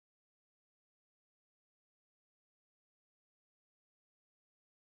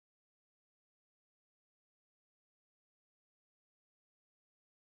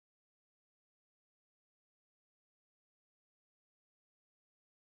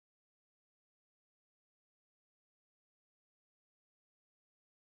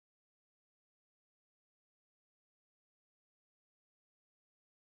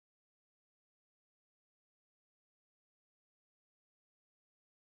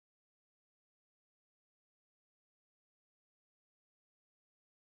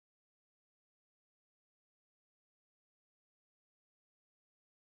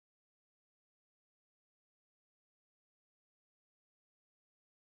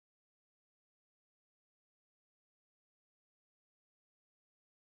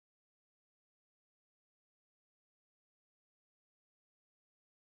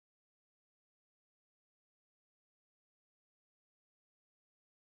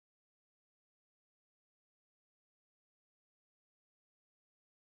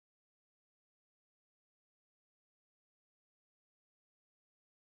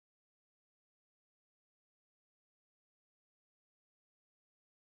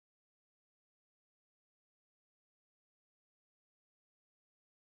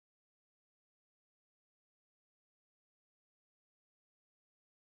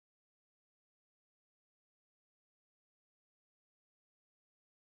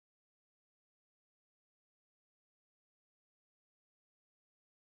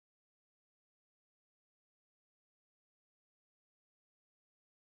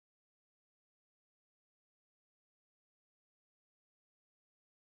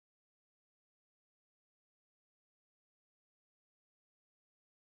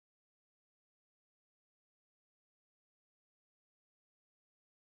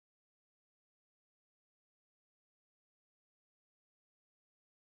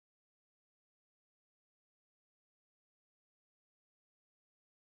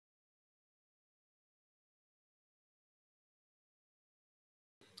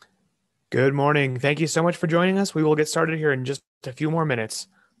Good morning. Thank you so much for joining us. We will get started here in just a few more minutes.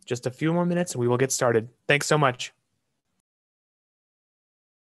 Just a few more minutes and we will get started. Thanks so much.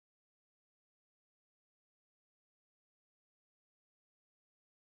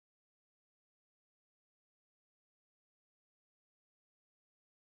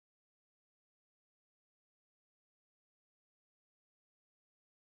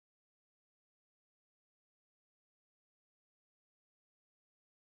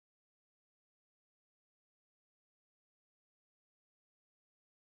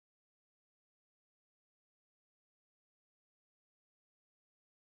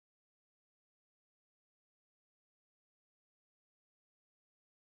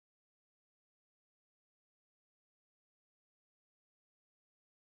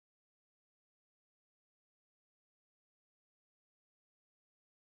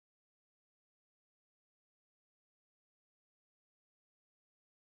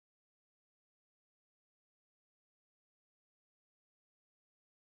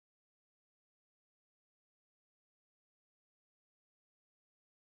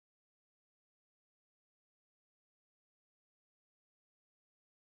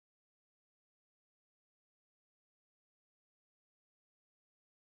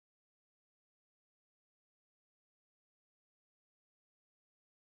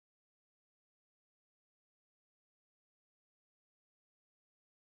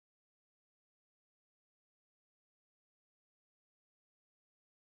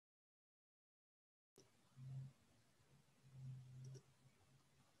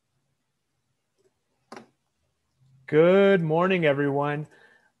 Good morning, everyone.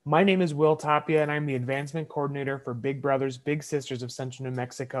 My name is Will Tapia, and I'm the Advancement Coordinator for Big Brothers Big Sisters of Central New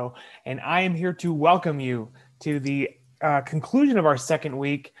Mexico. And I am here to welcome you to the conclusion of our second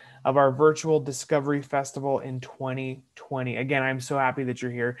week of our virtual Discovery Festival in 2020. Again, I'm so happy that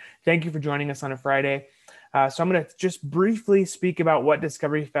you're here. Thank you for joining us on a Friday. So I'm going to just briefly speak about what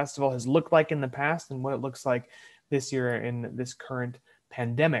Discovery Festival has looked like in the past and what it looks like this year in this current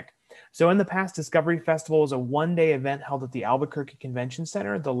pandemic. So in the past, Discovery Festival was a one-day event held at the Albuquerque Convention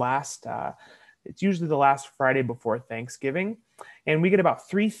Center. It's usually the last Friday before Thanksgiving. And we get about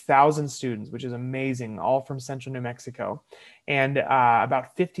 3,000 students, which is amazing, all from Central New Mexico. And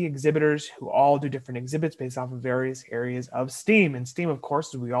about 50 exhibitors who all do different exhibits based off of various areas of STEAM. And STEAM, of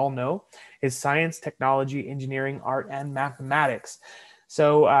course, as we all know, is science, technology, engineering, art, and mathematics.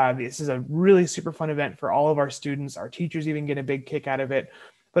 So this is a really super fun event for all of our students. Our teachers even get a big kick out of it.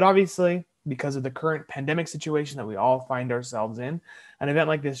 But obviously, because of the current pandemic situation that we all find ourselves in, an event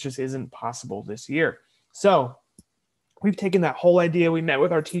like this just isn't possible this year. So we've taken that whole idea. We met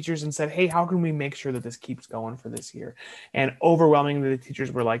with our teachers and said, hey, how can we make sure that this keeps going for this year? And overwhelmingly, the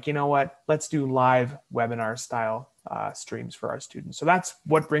teachers were like, you know what? Let's do live webinar style streams for our students. So that's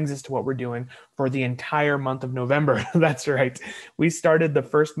what brings us to what we're doing for the entire month of November. That's right. We started the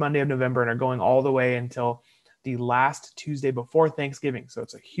first Monday of November and are going all the way until the last Tuesday before Thanksgiving. So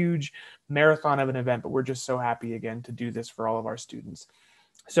it's a huge marathon of an event, but we're just so happy again to do this for all of our students.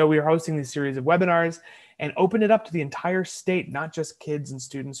 So we are hosting this series of webinars and open it up to the entire state, not just kids and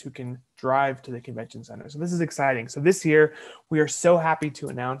students who can drive to the convention center. So this is exciting. So this year, we are so happy to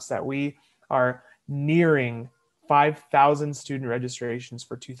announce that we are nearing 5,000 student registrations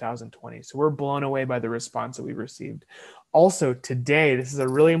for 2020. So we're blown away by the response that we've received. Also today, this is a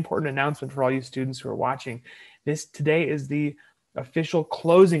really important announcement for all you students who are watching. Today is the official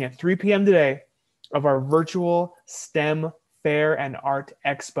closing at 3 p.m. today of our virtual STEM Fair and Art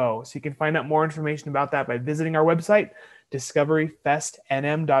Expo. So you can find out more information about that by visiting our website,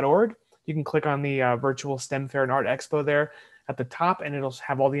 discoveryfestnm.org. You can click on the virtual STEM Fair and Art Expo there at the top, and it'll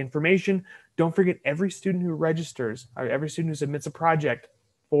have all the information. Don't forget, every student who registers, or every student who submits a project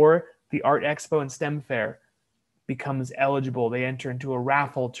for the Art Expo and STEM Fair becomes eligible. They enter into a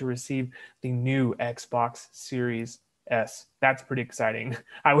raffle to receive the new Xbox Series S. That's pretty exciting.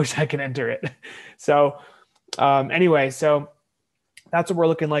 I wish I could enter it. So anyway, so that's what we're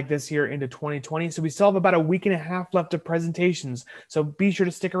looking like this year into 2020. So we still have about a week and a half left of presentations. So be sure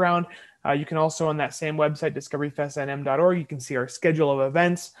to stick around. You can also, on that same website, discoveryfestnm.org, you can see our schedule of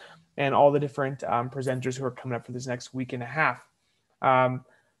events and all the different presenters who are coming up for this next week and a half.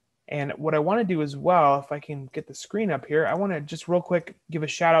 And what I want to do as well, if I can get the screen up here, I want to just real quick give a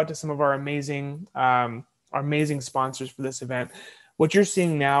shout out to some of our amazing sponsors for this event. What you're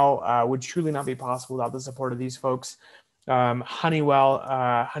seeing now would truly not be possible without the support of these folks. Honeywell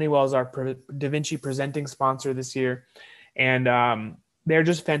is our Da Vinci presenting sponsor this year, and they're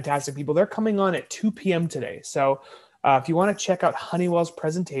just fantastic people. They're coming on at 2 p.m. today. So If you want to check out Honeywell's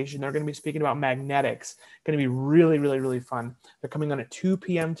presentation, they're going to be speaking about magnetics. Going to be really, really, really fun. They're coming on at 2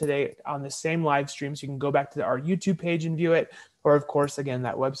 p.m. today on the same live stream, so you can go back to our YouTube page and view it, or of course, again,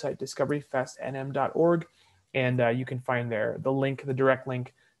 that website, discoveryfestnm.org, and you can find there the link, the direct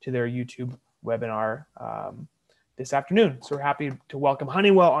link to their YouTube webinar this afternoon. So we're happy to welcome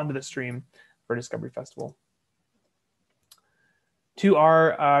Honeywell onto the stream for Discovery Festival. To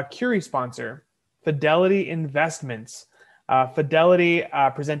our Curie sponsor, Fidelity Investments. Fidelity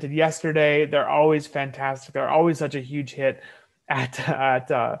presented yesterday. They're always fantastic. They're always such a huge hit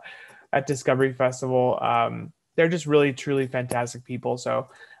at Discovery Festival. They're just really, truly fantastic people. So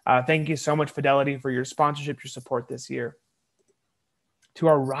thank you so much, Fidelity, for your sponsorship, your support this year. To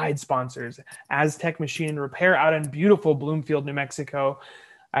our ride sponsors, Aztec Machine and Repair out in beautiful Bloomfield, New Mexico,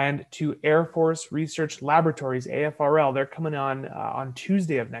 and to Air Force Research Laboratories, AFRL. They're coming on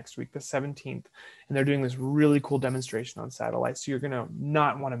Tuesday of next week, the 17th, and they're doing this really cool demonstration on satellites. So you're going to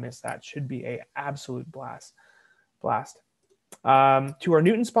not want to miss that. Should be an absolute blast. To our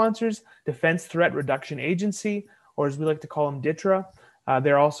Newton sponsors, Defense Threat Reduction Agency, or as we like to call them, DITRA.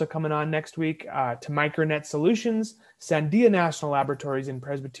 They're also coming on next week. To Micronet Solutions, Sandia National Laboratories, and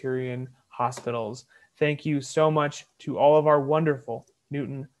Presbyterian Hospitals. Thank you so much to all of our wonderful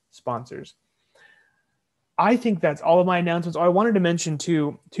Newton sponsors. I think that's all of my announcements. Oh, I wanted to mention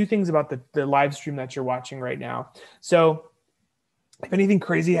two things about the live stream that you're watching right now. So if anything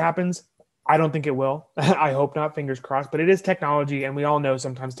crazy happens, I don't think it will. I hope not, fingers crossed, but it is technology, and we all know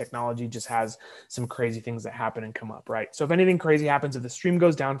sometimes technology just has some crazy things that happen and come up, right? So if anything crazy happens, if the stream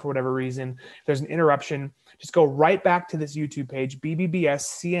goes down for whatever reason, if there's an interruption, just go right back to this YouTube page, BBBS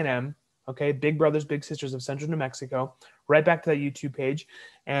CNM, okay, Big Brothers, Big Sisters of Central New Mexico, right back to that YouTube page,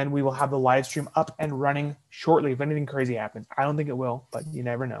 and we will have the live stream up and running shortly if anything crazy happens. I don't think it will, but you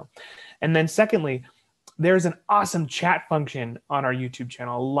never know. And then secondly, there's an awesome chat function on our YouTube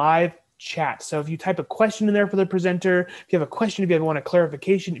channel, live chat. So if you type a question in there for the presenter, if you have a question, if you want a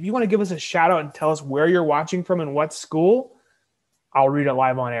clarification, if you want to give us a shout out and tell us where you're watching from and what school, I'll read it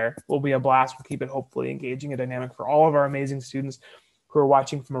live on air. Will be a blast. We'll keep it hopefully engaging and dynamic for all of our amazing students who are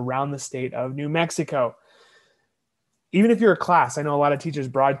watching from around the state of New Mexico. Even if you're a class, I know a lot of teachers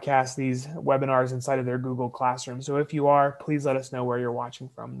broadcast these webinars inside of their Google Classroom. So if you are, please let us know where you're watching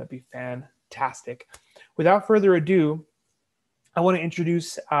from. That'd be fantastic. Without further ado, I want to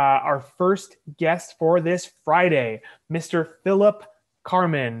introduce our first guest for this Friday, Mr. Philip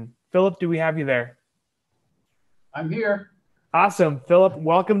Carmen. Philip, do we have you there? I'm here. Awesome. Philip,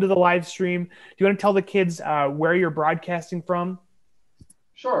 welcome to the live stream. Do you want to tell the kids where you're broadcasting from?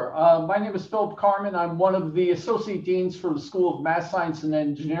 Sure. My name is Philip Carmen. I'm one of the Associate Deans for the School of Math, Science, and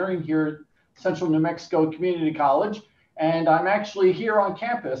Engineering here at Central New Mexico Community College. And I'm actually here on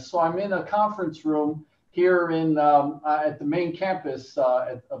campus. So I'm in a conference room here in at the main campus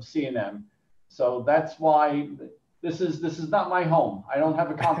of CNM. So that's why this is not my home. I don't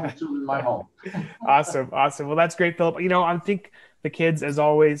have a conference room in my home. Awesome. Well, that's great, Philip. You know, I think the kids, as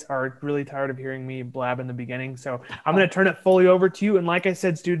always, are really tired of hearing me blab in the beginning. So I'm going to turn it fully over to you. And like I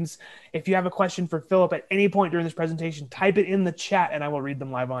said, students, if you have a question for Philip at any point during this presentation, type it in the chat and I will read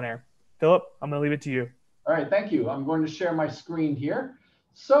them live on air. Philip, I'm going to leave it to you. All right, thank you. I'm going to share my screen here.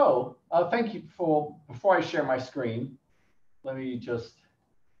 So thank you before I share my screen, let me just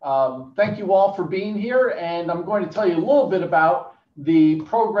thank you all for being here. And I'm going to tell you a little bit about the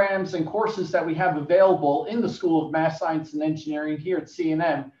programs and courses that we have available in the School of Math, Science, and Engineering here at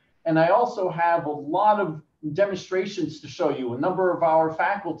CNM. And I also have a lot of demonstrations to show you. A number of our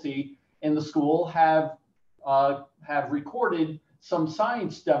faculty in the school have recorded some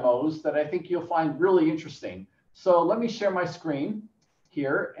science demos that I think you'll find really interesting. So let me share my screen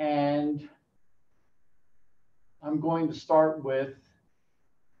here, and I'm going to start with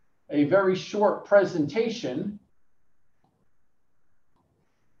a very short presentation.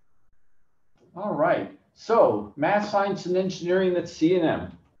 All right, so Math, Science, and Engineering at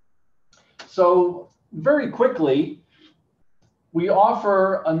CNM. So very quickly, we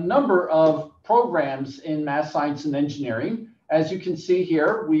offer a number of programs in Math, Science, and Engineering. As you can see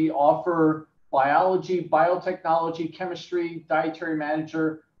here, we offer biology, biotechnology, chemistry, dietary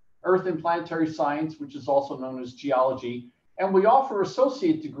manager, earth and planetary science, which is also known as geology. And we offer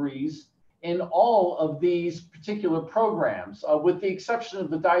associate degrees in all of these particular programs, with the exception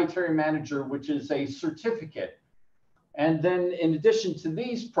of the dietary manager, which is a certificate. And then in addition to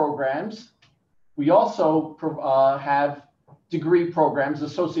these programs, we also have degree programs,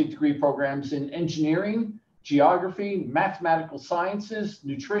 associate degree programs in engineering, geography, mathematical sciences,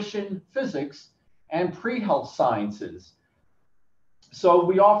 nutrition, physics, and pre-health sciences. So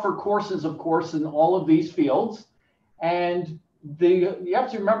we offer courses, of course, in all of these fields. And you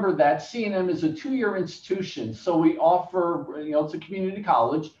have to remember that CNM is a 2-year institution. So we offer, it's a community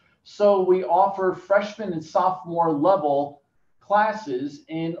college. So we offer freshman and sophomore level classes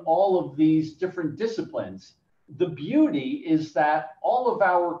in all of these different disciplines. The beauty is that all of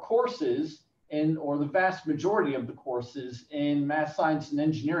our courses or the vast majority of the courses in math, science, and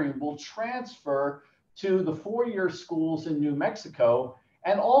engineering will transfer to the 4-year schools in New Mexico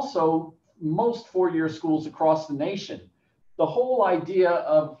and also most 4-year schools across the nation. The whole idea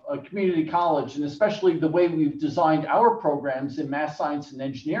of a community college, and especially the way we've designed our programs in math, science, and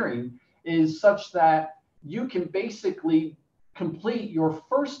engineering, is such that you can basically complete your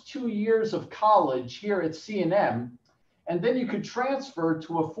first 2 years of college here at CNM, and then you could transfer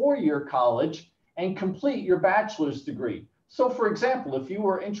to a 4-year college and complete your bachelor's degree. So for example, if you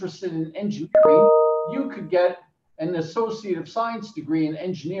were interested in engineering, you could get an Associate of Science degree in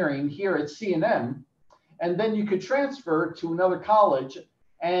engineering here at CNM, and then you could transfer to another college,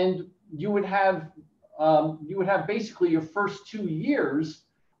 and you would have basically your first 2 years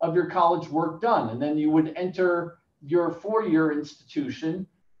of your college work done, and then you would enter your 4-year institution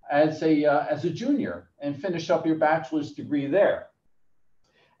as a junior and finish up your bachelor's degree there.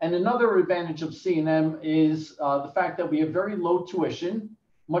 And another advantage of CNM is the fact that we have very low tuition,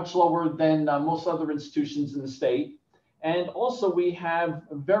 much lower than most other institutions in the state. And also we have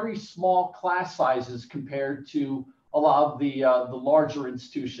very small class sizes compared to a lot of the larger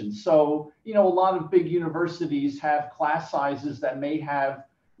institutions. So, a lot of big universities have class sizes that may have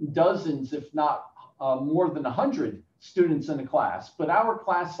dozens, if not more than 100 students in a class. But our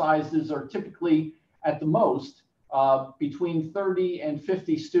class sizes are typically at the most between 30 and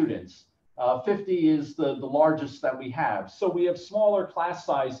 50 students. 50 is the largest that we have. So we have smaller class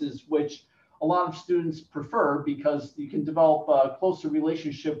sizes, which a lot of students prefer because you can develop a closer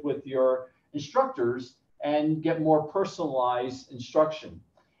relationship with your instructors and get more personalized instruction.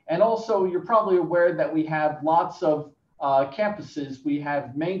 And also, you're probably aware that we have lots of campuses. We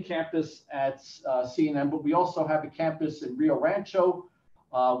have main campus at CNM, but we also have a campus in Rio Rancho.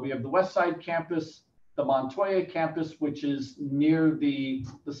 We have the West Side campus, the Montoya campus, which is near the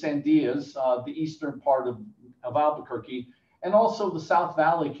Sandias, the eastern part of Albuquerque, and also the South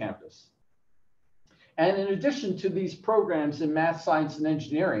Valley campus. And in addition to these programs in math, science, and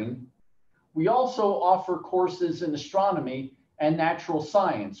engineering, we also offer courses in astronomy and natural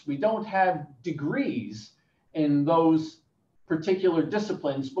science. We don't have degrees in those particular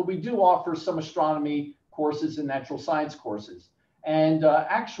disciplines, but we do offer some astronomy courses and natural science courses. And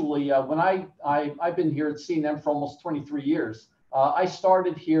actually, when I've been here at CNM for almost 23 years, I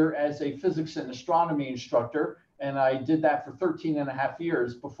started here as a physics and astronomy instructor, and I did that for 13 and a half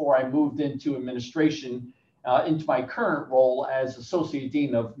years before I moved into administration, into my current role as Associate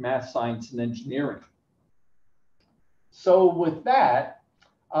Dean of Math, Science, and Engineering. So with that,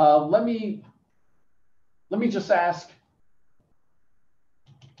 let me just ask,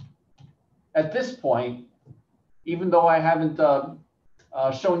 at this point, even though I haven't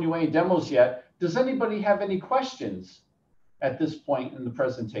shown you any demos yet, does anybody have any questions at this point in the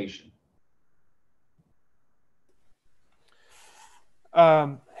presentation?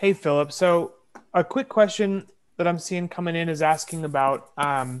 Hey, Philip. So a quick question that I'm seeing coming in is asking about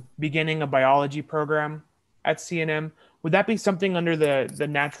beginning a biology program at CNM. Would that be something under the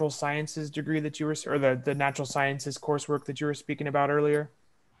natural sciences degree that you were, or the natural sciences coursework that you were speaking about earlier?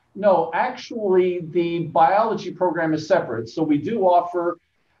 No, actually, the biology program is separate. So we do offer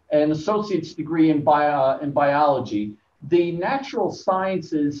an associate's degree in biology. The natural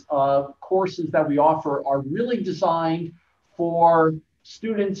sciences courses that we offer are really designed for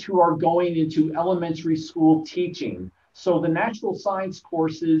students who are going into elementary school teaching. So the natural science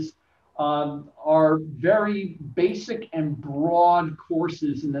courses are very basic and broad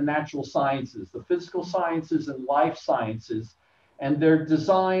courses in the natural sciences, the physical sciences and life sciences. And they're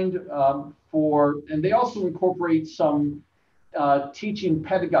designed and they also incorporate some teaching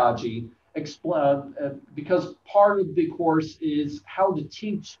pedagogy, because part of the course is how to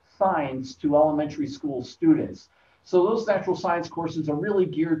teach science to elementary school students. So those natural science courses are really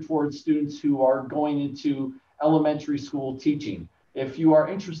geared towards students who are going into elementary school teaching. If you are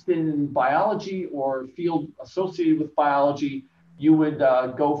interested in biology or field associated with biology, you would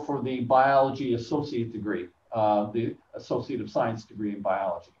go for the biology associate degree, the Associate of Science degree in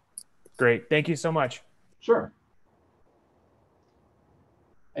biology. Great. Thank you so much. Sure.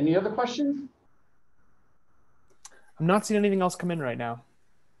 Any other questions? I'm not seeing anything else come in right now.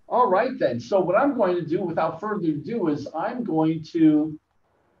 All right, then. So what I'm going to do without further ado is I'm going to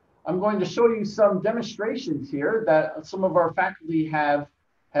show you some demonstrations here that some of our faculty have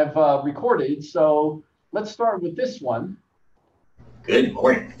recorded. So let's start with this one. Good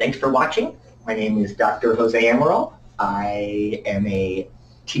morning. Thanks for watching. My name is Dr. Jose Amaral. I am a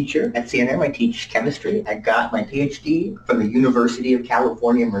teacher at CNM. I teach chemistry. I got my PhD from the University of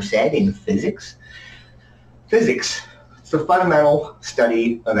California, Merced in physics. Physics, it's the fundamental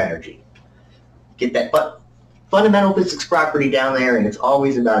study of energy. Get that fundamental physics property down there, and it's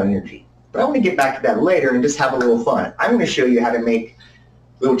always about energy. But I want to get back to that later and just have a little fun. I'm going to show you how to make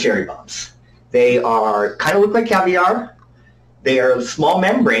little cherry bombs. They are kind of look like caviar. They are a small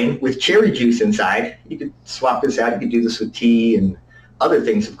membrane with cherry juice inside. You could swap this out. You could do this with tea and other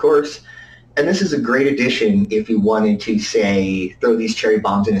things, of course. And this is a great addition if you wanted to, say, throw these cherry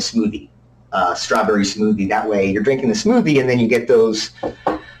bombs in a smoothie, strawberry smoothie. That way you're drinking the smoothie and then you get those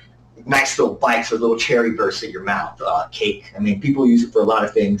nice little bites or little cherry bursts in your mouth. Cake. I mean, people use it for a lot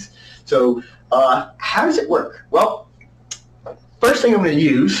of things. So how does it work? Well, first thing I'm going to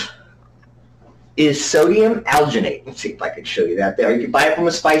use is sodium alginate. Let's see if I can show you that there. You can buy it from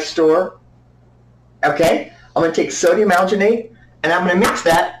a spice store. Okay, I'm going to take sodium alginate and I'm going to mix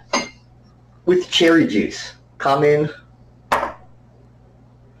that with cherry juice. Common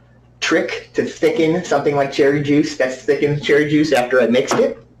trick to thicken something like cherry juice. That's thickened cherry juice after I mixed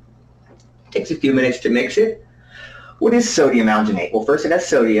it. Takes a few minutes to mix it. What is sodium alginate? Well, first it has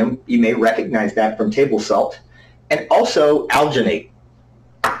sodium. You may recognize that from table salt. And also alginate.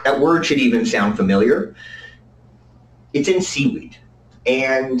 That word should even sound familiar. It's in seaweed.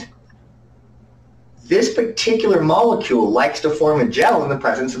 And this particular molecule likes to form a gel in the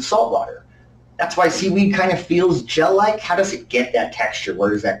presence of salt water. That's why seaweed kind of feels gel-like. How does it get that texture?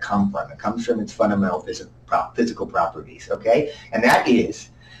 Where does that come from? It comes from its fundamental physical properties, okay? And that is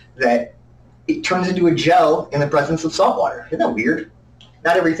that it turns into a gel in the presence of salt water. Isn't that weird?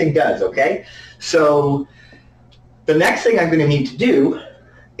 Not everything does, okay? So the next thing I'm going to need to do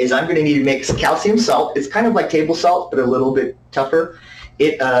is I'm going to need to mix calcium salt. It's kind of like table salt, but a little bit tougher.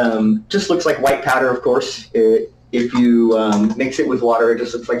 It just looks like white powder, of course. If you mix it with water, it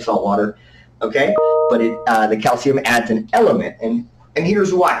just looks like salt water, okay? But the calcium adds an element, and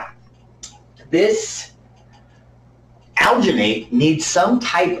here's why. This alginate needs some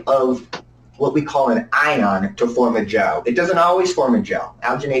type of what we call an ion to form a gel. It doesn't always form a gel.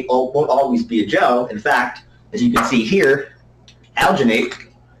 Alginate won't always be a gel. In fact, as you can see here, alginate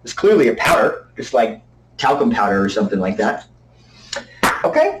is clearly a powder, just like talcum powder or something like that.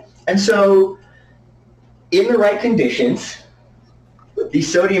 Okay, and so in the right conditions, the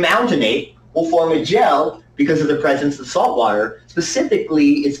sodium alginate will form a gel because of the presence of salt water.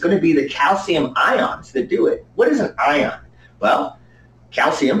 Specifically, it's going to be the calcium ions that do it. What is an ion? Well,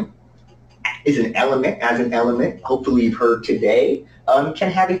 calcium is an element, hopefully you've heard today,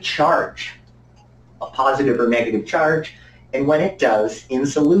 can have a charge, a positive or negative charge. And when it does, in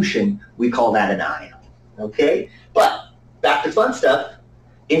solution, we call that an ion, okay? But back to fun stuff.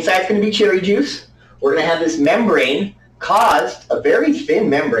 Inside's going to be cherry juice. We're going to have this membrane a very thin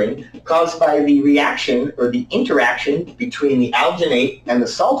membrane caused by the reaction or the interaction between the alginate and the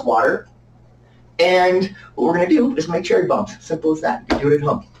salt water. And what we're going to do is make cherry bombs. Simple as that. You can do it at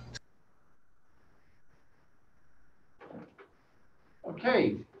home.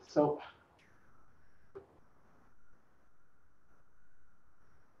 Okay, so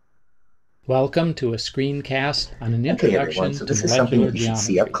Welcome to a screencast on an Okay, introduction everyone, so to this is something molecular that you should geometry.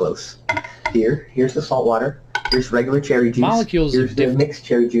 see up close. Here's the salt water. Here's regular cherry juice. Molecules Here's of the mixed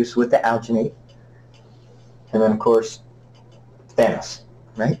cherry juice with the alginate. And then, of course, Thanos,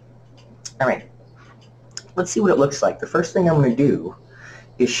 right? All right. Let's see what it looks like. The first thing I'm going to do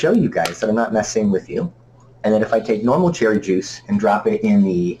is show you guys that I'm not messing with you, and that if I take normal cherry juice and drop it in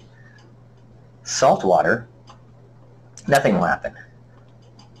the salt water, nothing will happen.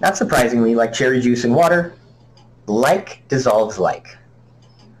 Not surprisingly, like cherry juice and water, like dissolves like.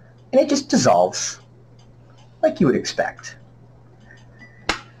 And it just dissolves like you would expect.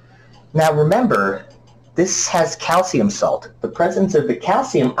 Now remember, this has calcium salt. The presence of the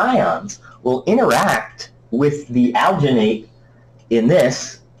calcium ions will interact with the alginate in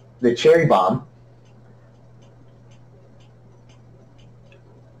this, the cherry bomb,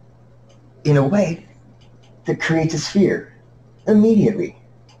 in a way that creates a sphere immediately.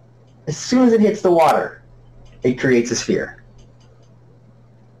 As soon as it hits the water, it creates a sphere.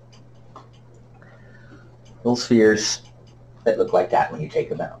 Little spheres that look like that when you take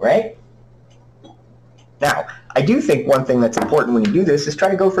them out, right? Now, I do think one thing that's important when you do this is try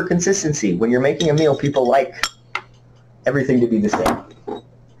to go for consistency. When you're making a meal, people like everything to be the same.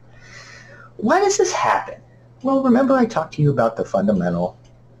 Why does this happen? Well, remember I talked to you about the fundamental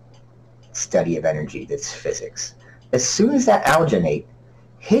study of energy, that's physics. As soon as that alginate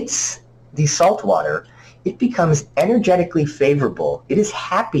hits the salt water, it becomes energetically favorable. It is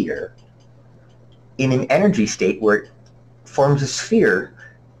happier in an energy state where it forms a sphere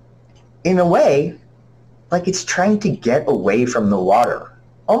in a way like it's trying to get away from the water,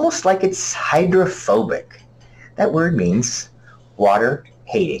 almost like it's hydrophobic. That word means water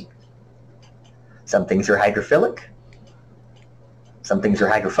hating. Some things are hydrophilic. Some things are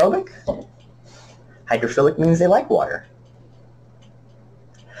hydrophobic. Hydrophilic means they like water.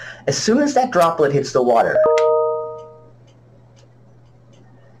 As soon as that droplet hits the water,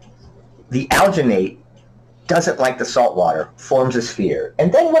 the alginate doesn't like the salt water, forms a sphere.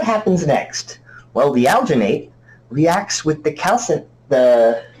 And then what happens next? Well, the alginate reacts with the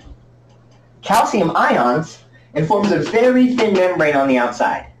calcium ions and forms a very thin membrane on the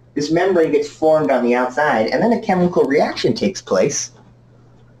outside. This membrane gets formed on the outside, and then a chemical reaction takes place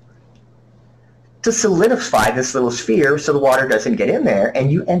to solidify this little sphere so the water doesn't get in there,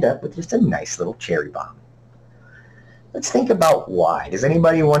 and you end up with just a nice little cherry bomb. Let's think about why. Does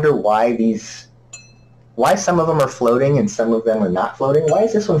anybody wonder why some of them are floating and some of them are not floating? Why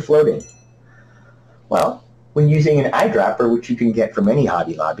is this one floating? Well, when using an eyedropper, which you can get from any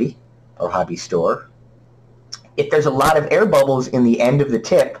Hobby Lobby or hobby store, if there's a lot of air bubbles in the end of the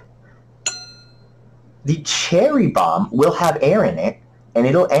tip, the cherry bomb will have air in it, and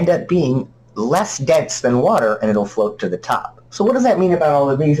it'll end up being less dense than water, and it'll float to the top. So what does that mean about all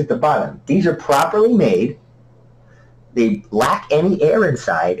of these at the bottom? These are properly made. They lack any air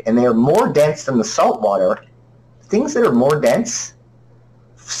inside, and they are more dense than the salt water. Things that are more dense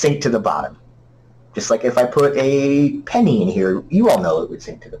sink to the bottom. Just like if I put a penny in here, you all know it would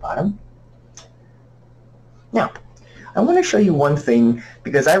sink to the bottom. Now, I want to show you one thing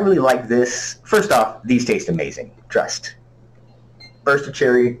because I really like this. First off, these taste amazing, trust. Burst of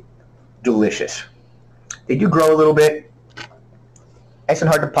cherry, delicious. They do grow a little bit. Nice and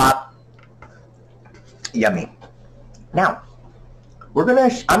hard to pop. Yummy. Now, we're going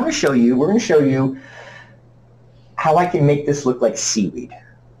to show you how I can make this look like seaweed.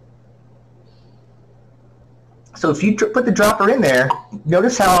 So if you put the dropper in there,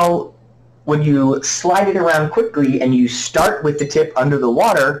 notice how when you slide it around quickly and you start with the tip under the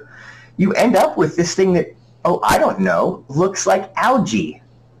water, you end up with this thing that, oh, I don't know, looks like algae.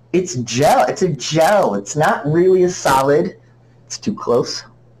 It's gel. It's a gel. It's not really a solid. It's too close.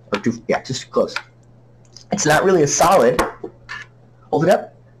 Just too close. It's not really a solid. Hold it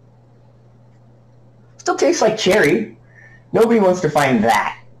up. Still tastes like cherry. Nobody wants to find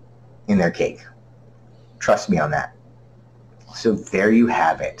that in their cake. Trust me on that. So there you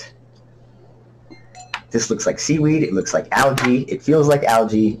have it. This looks like seaweed. It looks like algae. It feels like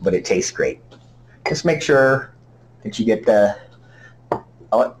algae, but it tastes great. Just make sure that you get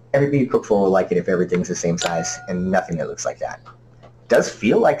everybody you cook for will like it if everything's the same size and nothing that looks like that. It does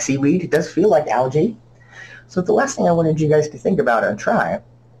feel like seaweed. It does feel like algae. So the last thing I wanted you guys to think about and try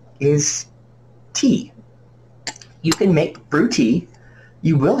is tea. You can brew tea.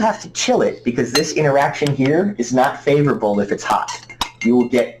 You will have to chill it because this interaction here is not favorable if it's hot. You will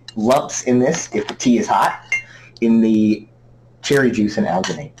get lumps in this if the tea is hot in the cherry juice and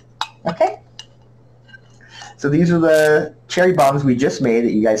alginate. Okay? So these are the cherry bombs we just made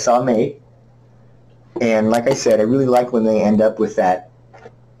that you guys saw made. And like I said, I really like when they end up with that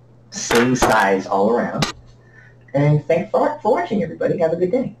same size all around. And thanks for watching, everybody. Have a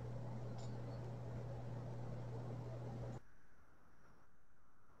good day.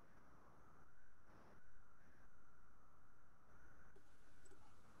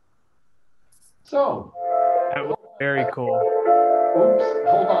 So, That was very cool. oops,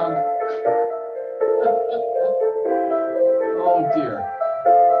 hold on. Oh dear.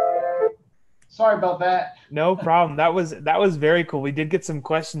 Sorry about that. No problem. That was very cool. We did get some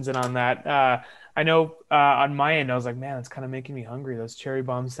questions in on that. I know on my end, I was like, man, it's kind of making me hungry. Those cherry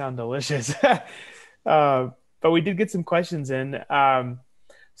bombs sound delicious. But we did get some questions in.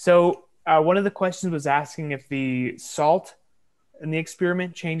 So one of the questions was asking if the salt in the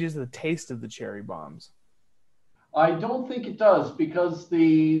experiment changes the taste of the cherry bombs. I don't think it does because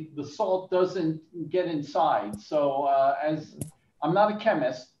the salt doesn't get inside. So as I'm not a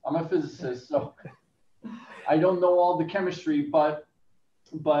chemist, I'm a physicist, so I don't know all the chemistry, but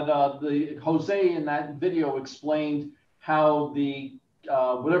the Jose in that video explained how the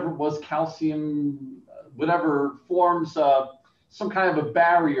whatever it was, calcium, whatever forms some kind of a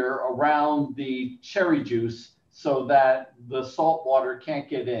barrier around the cherry juice so that the salt water can't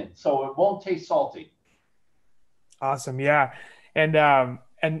get in. So it won't taste salty. Awesome. Yeah.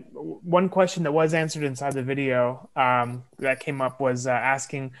 And one question that was answered inside the video that came up was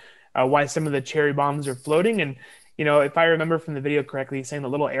asking why some of the cherry bombs are floating. And if I remember from the video correctly, he's saying the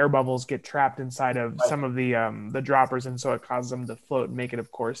little air bubbles get trapped inside of Right. some of the droppers, and so it causes them to float and make it,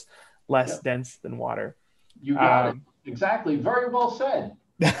 of course, less Yep. dense than water. You got it. Um, Exactly. Very well said.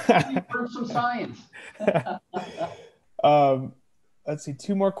 You learned some science. um, let's see,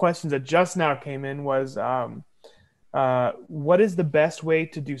 two more questions that just now came in was what is the best way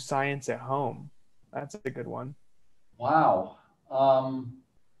to do science at home? That's a good one. Wow. Um,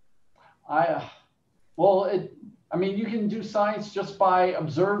 I Well, I mean, you can do science just by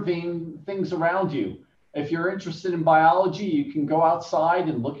observing things around you. If you're interested in biology, you can go outside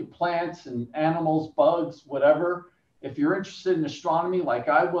and look at plants and animals, bugs, whatever. If you're interested in astronomy, like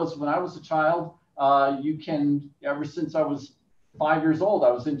I was when I was a child, ever since I was 5 years old,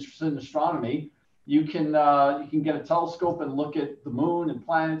 I was interested in astronomy. You can get a telescope and look at the moon and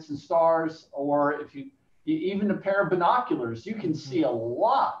planets and stars, or if you even a pair of binoculars. You can see a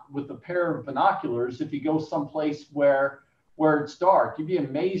lot with a pair of binoculars if you go someplace where it's dark. You'd be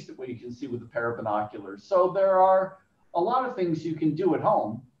amazed at what you can see with a pair of binoculars. So there are a lot of things you can do at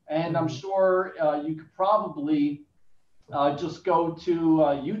home, and I'm sure you could probably just go to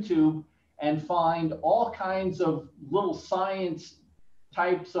YouTube and find all kinds of little science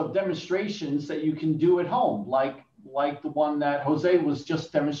types of demonstrations that you can do at home, like the one that Jose was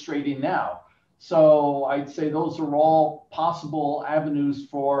just demonstrating now. So I'd say those are all possible avenues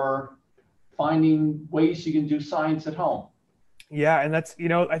for finding ways you can do science at home. Yeah, and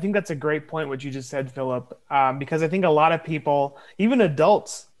I think that's a great point what you just said, Philip, because I think a lot of people, even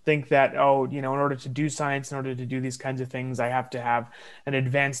adults, think that, oh, in order to do science, in order to do these kinds of things, I have to have an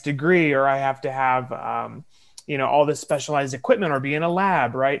advanced degree, or I have to have, all this specialized equipment, or be in a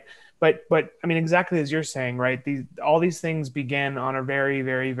lab, right? But I mean, exactly as you're saying, right? All these things began on a very,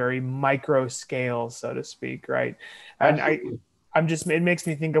 very, very micro scale, so to speak, right? And Absolutely. it makes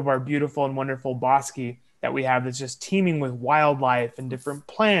me think of our beautiful and wonderful Bosque that we have that's just teeming with wildlife and different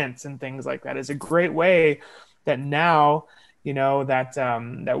plants and things like that. Is a great way that now,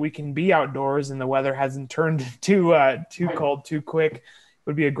 that we can be outdoors and the weather hasn't turned too Right. cold too quick.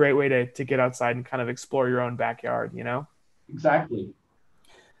 Would be a great way to get outside and kind of explore your own backyard. Exactly.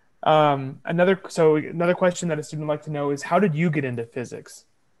 Another question that a student would like to know is, how did you get into physics?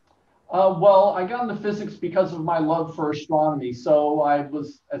 Well, I got into physics because of my love for astronomy. So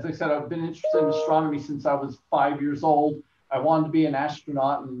as I said, I've been interested in astronomy since I was 5 years old. I wanted to be an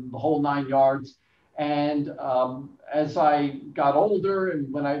astronaut and the whole 9 yards. And as I got older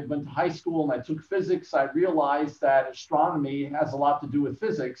and when I went to high school and I took physics, I realized that astronomy has a lot to do with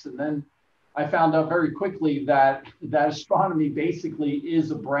physics. And then I found out very quickly that astronomy basically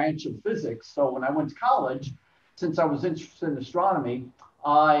is a branch of physics. So when I went to college, since I was interested in astronomy,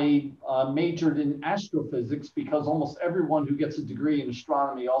 I majored in astrophysics because almost everyone who gets a degree in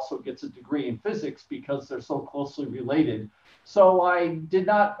astronomy also gets a degree in physics because they're so closely related. So I did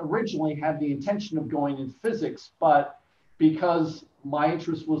not originally have the intention of going into physics, but because my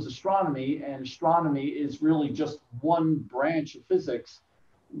interest was astronomy, and astronomy is really just one branch of physics,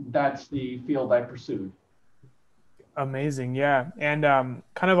 that's the field I pursued. Amazing, yeah. And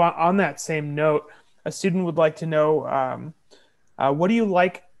kind of on that same note, a student would like to know, what do you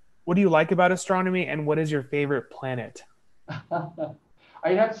like? What do you like about astronomy, and what is your favorite planet?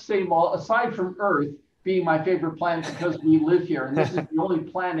 I'd have to say, well, aside from Earth being my favorite planet because we live here, and this is the only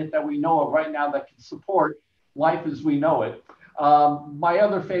planet that we know of right now that can support life as we know it. My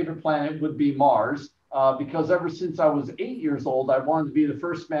other favorite planet would be Mars, because ever since I was 8 years old, I wanted to be the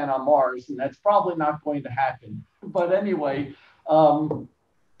first man on Mars, and that's probably not going to happen. But anyway,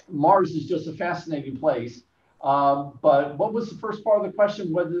 Mars is just a fascinating place. But what was the first part of the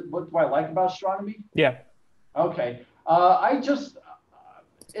question? What do I like about astronomy? Yeah. Okay.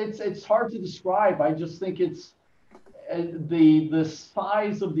 It's hard to describe. I just think the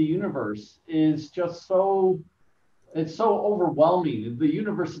size of the universe is just it's so overwhelming. The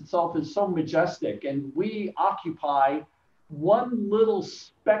universe itself is so majestic, and we occupy one little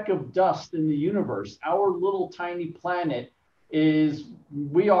speck of dust in the universe. Our little tiny planet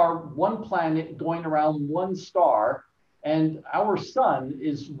we are one planet going around one star, and our sun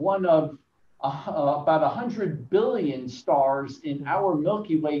is one of about 100 billion stars in our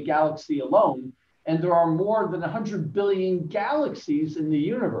Milky Way galaxy alone. And there are more than 100 billion galaxies in the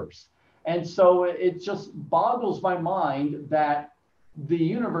universe. And so it just boggles my mind that the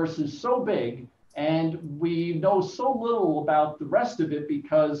universe is so big and we know so little about the rest of it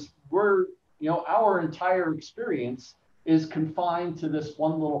because our entire experience is confined to this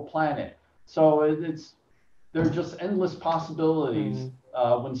one little planet. So there are just endless possibilities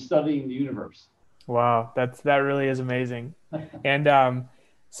when studying the universe. Wow, that really is amazing. And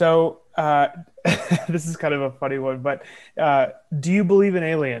so This is kind of a funny one, but do you believe in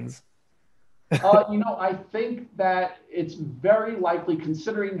aliens? I think that it's very likely,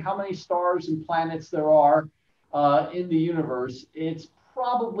 considering how many stars and planets there are in the universe, it's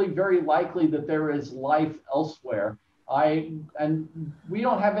probably very likely that there is life elsewhere. And we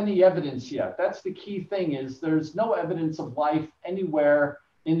don't have any evidence yet. That's the key thing, is there's no evidence of life anywhere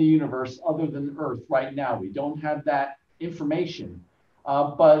in the universe other than Earth right now. We don't have that information.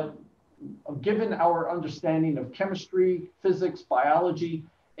 But given our understanding of chemistry, physics, biology,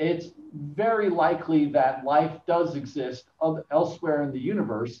 it's very likely that life does exist elsewhere in the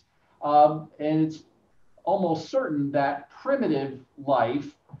universe. And it's almost certain that primitive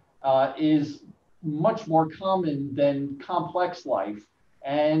life is much more common than complex life.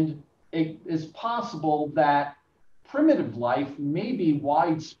 And it is possible that primitive life may be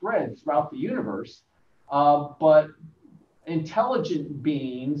widespread throughout the universe, but intelligent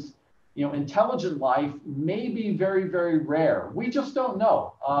beings, intelligent life may be very, very rare. We just don't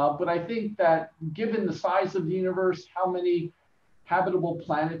know. But I think that given the size of the universe, how many habitable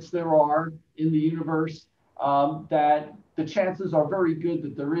planets there are in the universe, that the chances are very good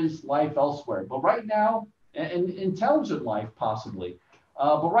that there is life elsewhere. But right now, and intelligent life possibly.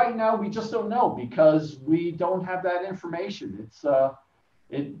 But right now, we just don't know because we don't have that information.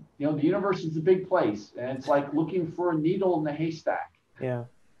 The universe is a big place, and it's like looking for a needle in the haystack. Yeah,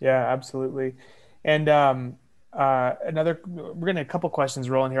 yeah, absolutely. And we're getting a couple questions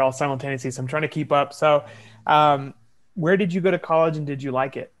rolling here all simultaneously, so I'm trying to keep up. So, where did you go to college and did you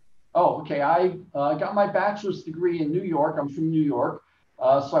like it? Oh, okay. I got my bachelor's degree in New York. I'm from New York.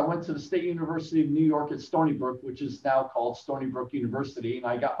 So I went to the State University of New York at Stony Brook, which is now called Stony Brook University. And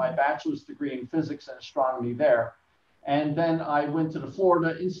I got my bachelor's degree in physics and astronomy there. And then I went to the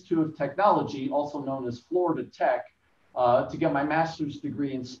Florida Institute of Technology, also known as Florida Tech, to get my master's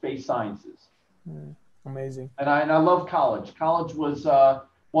degree in space sciences. Amazing. And I love college. College was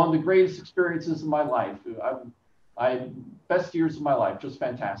one of the greatest experiences of my life. Best years of my life, just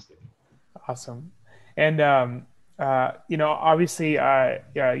fantastic. Awesome. And obviously,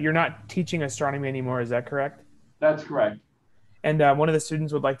 you're not teaching astronomy anymore. Is that correct? That's correct. And one of the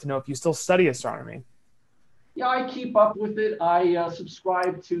students would like to know if you still study astronomy. Yeah, I keep up with it. I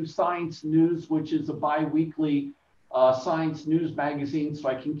subscribe to Science News, which is a bi-weekly science news magazine, so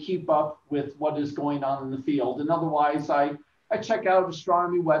I can keep up with what is going on in the field. And otherwise, I check out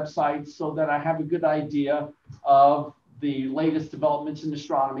astronomy websites so that I have a good idea of the latest developments in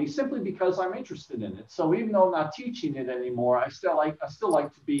astronomy, simply because I'm interested in it. So even though I'm not teaching it anymore, I still like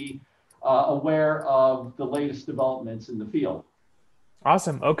to be aware of the latest developments in the field.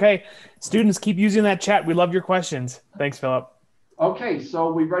 Awesome. Okay. Students, keep using that chat. We love your questions. Thanks, Philip. Okay,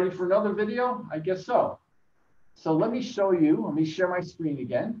 so we ready for another video? I guess so. So let me share my screen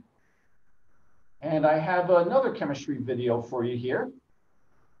again. And I have another chemistry video for you here.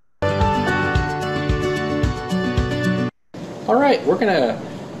 All right, we're going to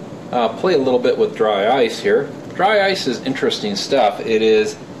play a little bit with dry ice here. Dry ice is interesting stuff. It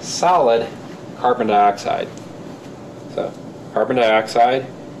is solid carbon dioxide. So carbon dioxide,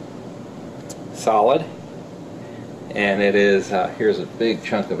 solid, and it is, here's a big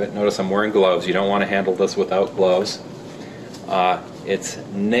chunk of it. Notice I'm wearing gloves. You don't want to handle this without gloves. It's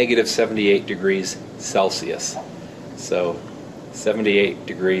negative 78 degrees Celsius. So 78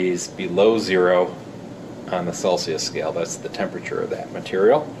 degrees below zero on the Celsius scale. That's the temperature of that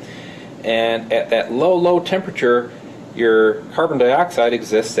material. And at that low temperature, your carbon dioxide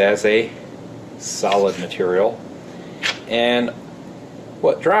exists as a solid material. And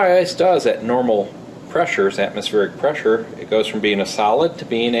what dry ice does at normal pressures, atmospheric pressure, it goes from being a solid to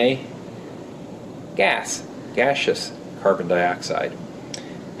being a gaseous carbon dioxide.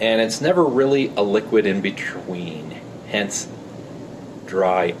 And it's never really a liquid in between, hence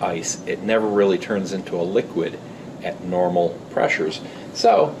dry ice. It never really turns into a liquid at normal pressures.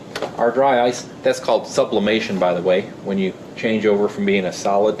 So our dry ice, that's called sublimation, by the way, when you change over from being a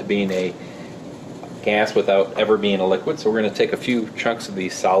solid to being a gas without ever being a liquid. So we're going to take a few chunks of the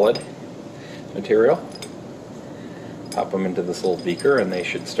solid material, pop them into this little beaker, and they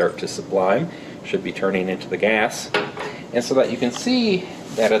should start to sublime, should be turning into the gas. And so that you can see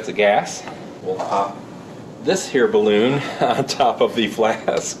that it's a gas, we'll pop this here balloon on top of the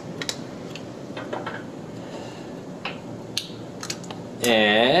flask.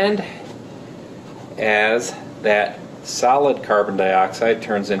 And as that solid carbon dioxide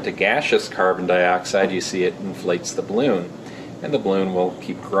turns into gaseous carbon dioxide, you see it inflates the balloon. And the balloon will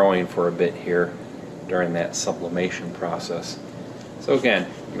keep growing for a bit here during that sublimation process. So again,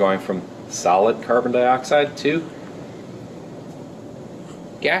 you're going from solid carbon dioxide to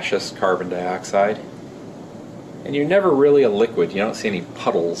gaseous carbon dioxide, and you're never really a liquid. You don't see any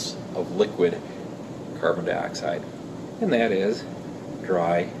puddles of liquid carbon dioxide, and that is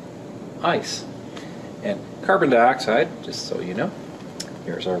dry ice. And carbon dioxide, just so you know,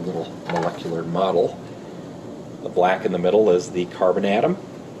 here's our little molecular model. The black in the middle is the carbon atom,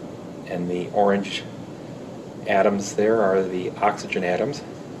 and the orange atoms there are the oxygen atoms,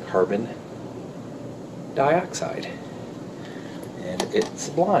 carbon dioxide. And it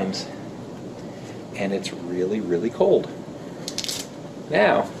sublimes. And it's really, really cold.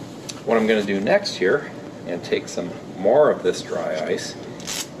 Now, what I'm going to do next here, and take some more of this dry ice,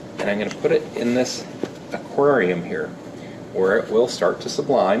 and I'm going to put it in this aquarium here, where it will start to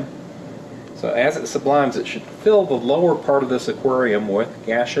sublime. So as it sublimes, it should fill the lower part of this aquarium with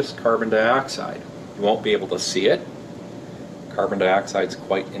gaseous carbon dioxide. You won't be able to see it. Carbon dioxide is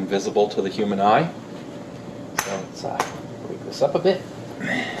quite invisible to the human eye. So let's break this up a bit.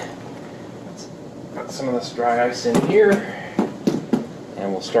 Let's put some of this dry ice in here,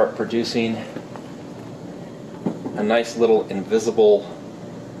 and we'll start producing a nice little invisible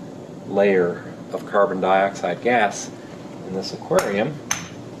layer of carbon dioxide gas in this aquarium.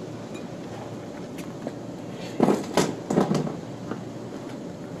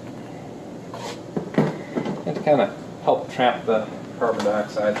 And to kind of help trap the carbon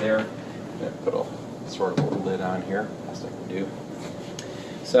dioxide there, I'm going to put a sort of a lid on here, best I can do.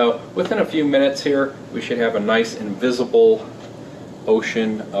 So within a few minutes here, we should have a nice invisible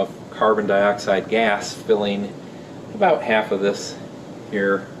ocean of carbon dioxide gas filling about half of this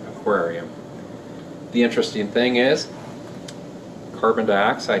here aquarium. The interesting thing is, carbon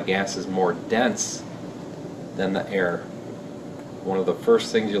dioxide gas is more dense than the air. One of the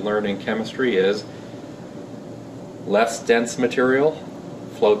first things you learn in chemistry is less dense material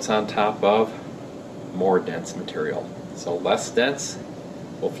floats on top of more dense material. So less dense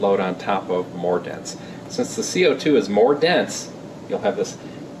will float on top of more dense. Since the CO2 is more dense, you'll have this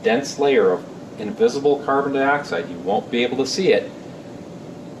dense layer of invisible carbon dioxide. You won't be able to see it,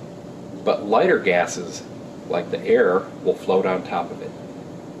 but lighter gases like the air will float on top of it.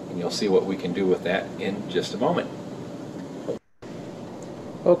 And you'll see what we can do with that in just a moment.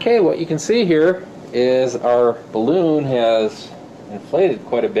 Okay, what you can see here is our balloon has inflated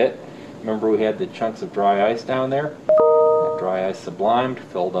quite a bit. Remember, we had the chunks of dry ice down there? That dry ice sublimed,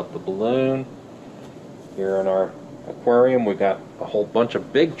 filled up the balloon. Here in our aquarium, we've got a whole bunch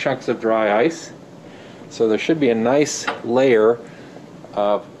of big chunks of dry ice. So there should be a nice layer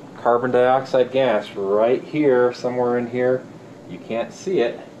of carbon dioxide gas right here, somewhere in here. You can't see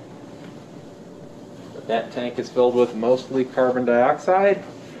it, but that tank is filled with mostly carbon dioxide,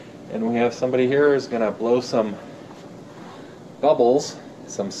 and we have somebody here who's going to blow some bubbles,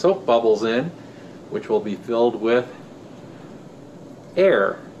 some soap bubbles in, which will be filled with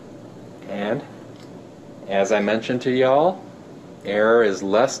air. And as I mentioned to y'all, air is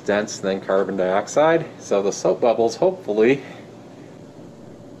less dense than carbon dioxide, so the soap bubbles hopefully.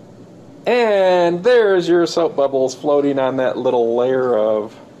 And there's your soap bubbles floating on that little layer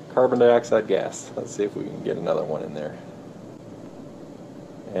of carbon dioxide gas. Let's see if we can get another one in there.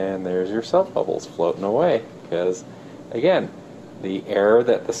 And there's your soap bubbles floating away, because again, the air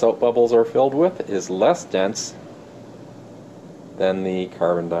that the soap bubbles are filled with is less dense than the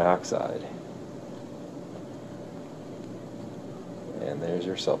carbon dioxide. And there's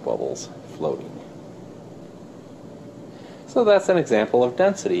your soap bubbles floating. So that's an example of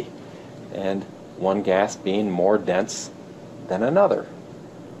density, and one gas being more dense than another.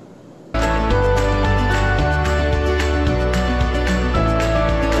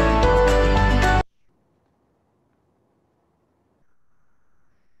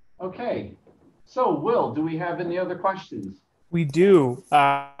 Okay, so Will, do we have any other questions? We do.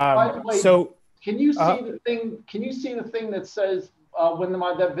 By the way, So can you see the thing? Can you see the thing that says when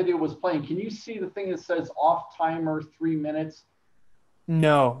that video was playing? Can you see the thing that says off timer 3 minutes?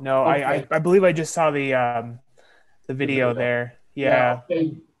 no, Okay. I believe I just saw the video there. Yeah.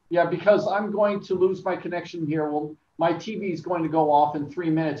 Okay. Yeah, because I'm going to lose my connection here. Well, my TV is going to go off in 3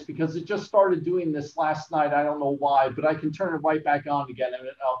 minutes because it just started doing this last night. I don't know why, but I can turn it right back on again and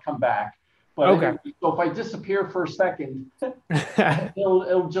I'll come back. But Okay. anyway, so if I disappear for a second,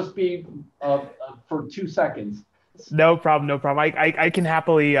 it'll just be for 2 seconds. No problem, no problem. I can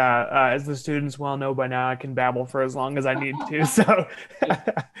happily, as the students well know by now, I can babble for as long as I need to. So,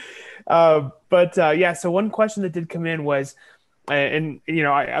 yeah. So one question that did come in was, and you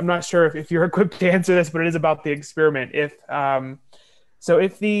know, I'm not sure if you're equipped to answer this, but it is about the experiment. If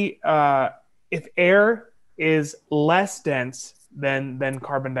air is less dense than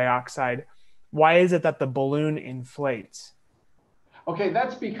carbon dioxide, why is it that the balloon inflates? Okay,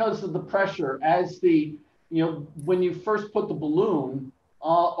 that's because of the pressure. As the, when you first put the balloon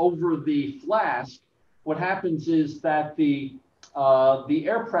over the flask, what happens is that the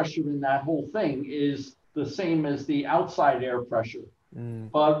air pressure in that whole thing is the same as the outside air pressure.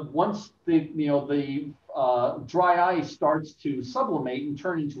 But once the dry ice starts to sublimate and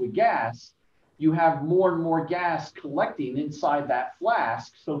turn into a gas, you have more and more gas collecting inside that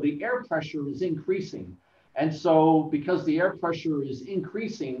flask. So the air pressure is increasing. And so because the air pressure is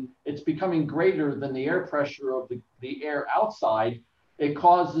increasing, it's becoming greater than the air pressure of the air outside. It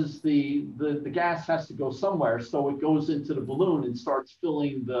causes the gas has to go somewhere. So it goes into the balloon and starts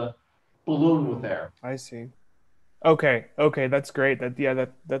filling the balloon with air. I see. Okay, that's great.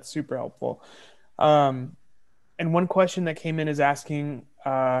 That's super helpful. And one question that came in is asking,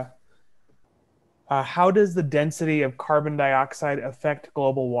 how does the density of carbon dioxide affect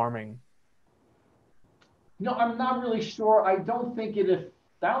global warming? No, I'm not really sure. I don't think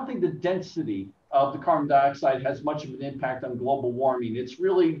the density of the carbon dioxide has much of an impact on global warming. It's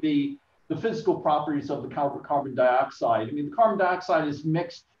really the physical properties of the carbon dioxide. I mean, the carbon dioxide is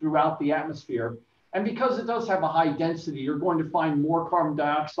mixed throughout the atmosphere. And because it does have a high density, you're going to find more carbon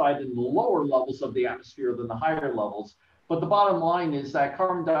dioxide in the lower levels of the atmosphere than the higher levels. But the bottom line is that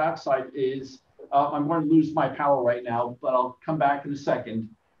carbon dioxide is, I'm going to lose my power right now, but I'll come back in a second.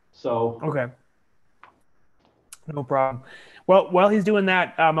 So. Okay. No problem. Well, while he's doing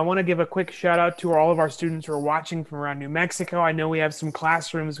that, I want to give a quick shout out to all of our students who are watching from around New Mexico. I know we have some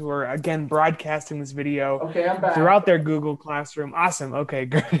classrooms who are, again, broadcasting this video Okay, I'm back. throughout their Google Classroom. Awesome. Okay,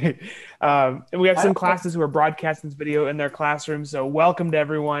 great. And we have some classes who are broadcasting this video in their classroom. So welcome to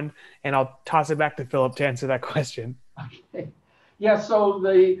everyone. And I'll toss it back to Philip to answer that question. Okay. Yeah, so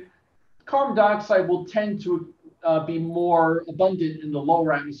the carbon dioxide will tend to be more abundant in the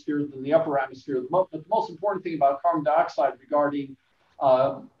lower atmosphere than the upper atmosphere. The most important thing about carbon dioxide regarding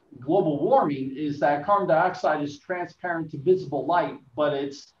global warming is that carbon dioxide is transparent to visible light, but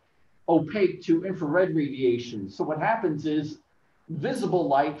it's opaque to infrared radiation. So what happens is visible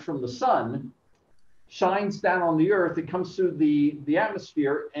light from the sun shines down on the earth, it comes through the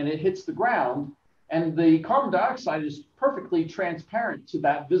atmosphere and it hits the ground. And the carbon dioxide is perfectly transparent to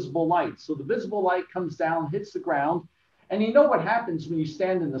that visible light. So the visible light comes down, hits the ground. And you know what happens when you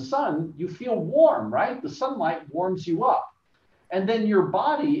stand in the sun? You feel warm, right? The sunlight warms you up. And then your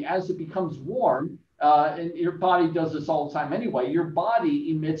body, as it becomes warm, and your body does this all the time anyway, your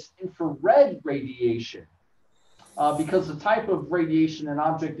body emits infrared radiation because the type of radiation an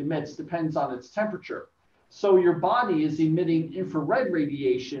object emits depends on its temperature. So your body is emitting infrared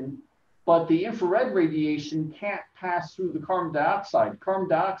radiation, but the infrared radiation can't pass through the carbon dioxide. Carbon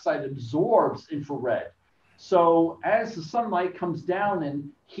dioxide absorbs infrared. So as the sunlight comes down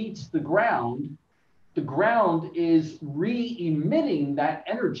and heats the ground is re-emitting that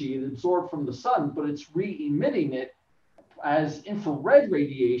energy it absorbed from the sun, but it's re-emitting it as infrared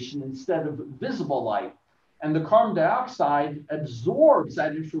radiation instead of visible light. And the carbon dioxide absorbs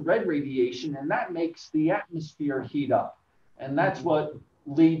that infrared radiation, and that makes the atmosphere heat up. And that's what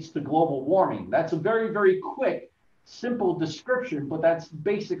leads to global warming. That's a very, very quick, simple description, but that's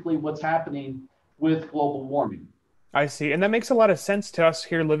basically what's happening with global warming. I see. And that makes a lot of sense to us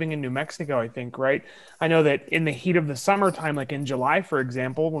here living in New Mexico, I think, right? I know that in the heat of the summertime, like in July, for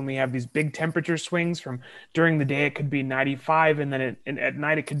example, when we have these big temperature swings from during the day, it could be 95 and then at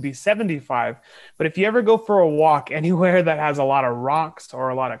night it could be 75. But if you ever go for a walk anywhere that has a lot of rocks or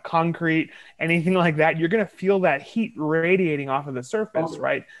a lot of concrete, anything like that, you're going to feel that heat radiating off of the surface,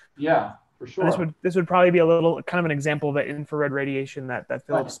 right? Yeah, for sure. This would probably be a little kind of an example of the infrared radiation that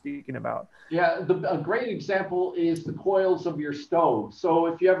Philip's speaking about. Yeah, a great example is the coils of your stove. So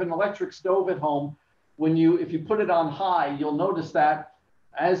if you have an electric stove at home, if you put it on high, you'll notice that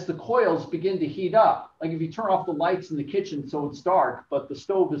as the coils begin to heat up, like if you turn off the lights in the kitchen so it's dark, but the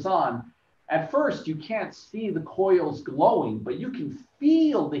stove is on, at first you can't see the coils glowing, but you can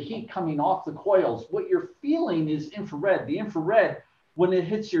feel the heat coming off the coils. What you're feeling is infrared. The infrared, when it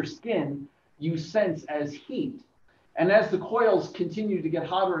hits your skin, you sense as heat. And as the coils continue to get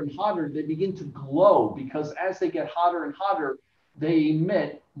hotter and hotter, they begin to glow because as they get hotter and hotter, they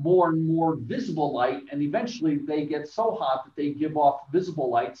emit more and more visible light. And eventually they get so hot that they give off visible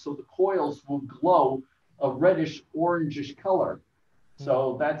light. So the coils will glow a reddish orangish color.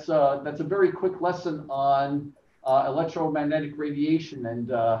 So that's a very quick lesson on electromagnetic radiation and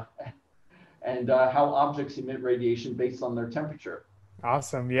how objects emit radiation based on their temperature.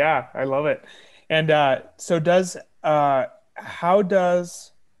 Awesome. Yeah, I love it. And how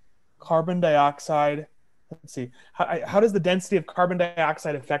does carbon dioxide, let's see, how does the density of carbon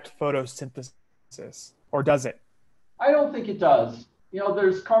dioxide affect photosynthesis, or does it? I don't think it does.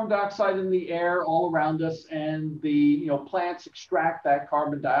 there's carbon dioxide in the air all around us, and the plants extract that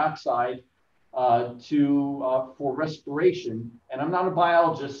carbon dioxide for respiration. And I'm not a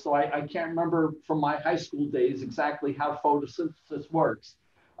biologist, so I can't remember from my high school days exactly how photosynthesis works.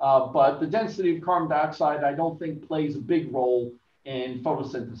 But the density of carbon dioxide, I don't think plays a big role in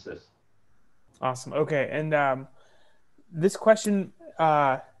photosynthesis. Awesome. Okay, and this question.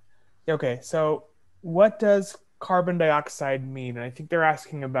 Okay, so what does carbon dioxide mean? And I think they're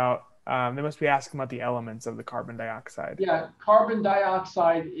asking about. They must be asking about the elements of the carbon dioxide. Yeah, carbon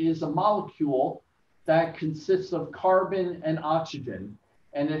dioxide is a molecule that consists of carbon and oxygen.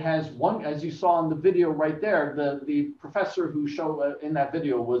 And it has one, as you saw in the video right there, the professor who showed in that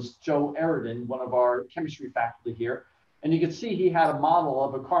video was Joe Eridan, one of our chemistry faculty here. And you can see he had a model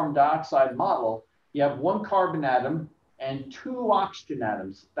of a carbon dioxide model. You have one carbon atom and two oxygen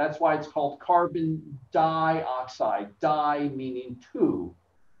atoms. That's why it's called carbon dioxide, di meaning two.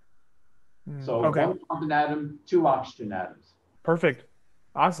 So Okay. one carbon atom, two oxygen atoms. Perfect.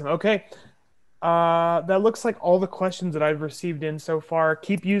 Awesome. Okay. That looks like all the questions that I've received in so far.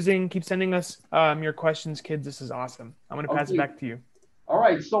 Keep sending us your questions, kids. This is awesome. I'm going to pass it back to you. All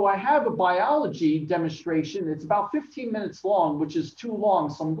right, so I have a biology demonstration. It's about 15 minutes long, which is too long.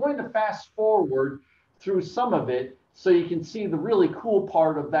 So I'm going to fast forward through some of it so you can see the really cool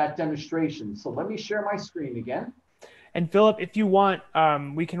part of that demonstration. So let me share my screen again. And Philip, if you want,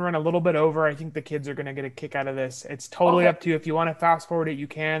 we can run a little bit over. I think the kids are going to get a kick out of this. It's totally up to you. If you want to fast forward it, you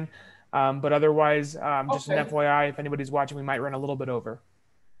can. But otherwise, just an FYI, if anybody's watching, we might run a little bit over.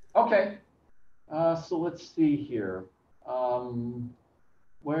 Okay. So let's see here.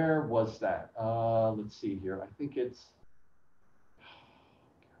 Where was that? Let's see here. I think it's,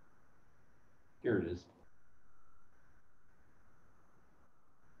 here it is.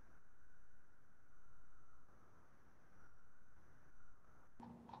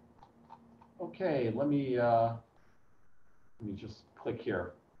 Okay, let me just click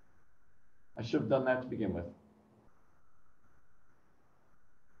here. I should have done that to begin with.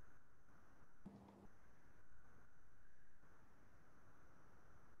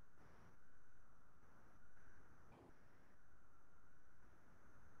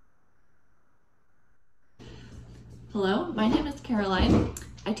 Hello, my name is Caroline.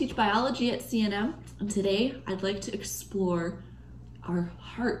 I teach biology at CNM, and today I'd like to explore our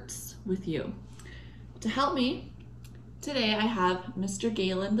hearts with you. To help me, today I have Mr.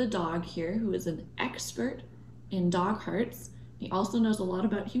 Galen the dog here, who is an expert in dog hearts. He also knows a lot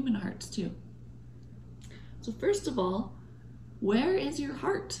about human hearts too. So first of all, where is your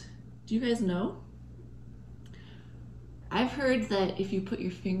heart? Do you guys know? I've heard that if you put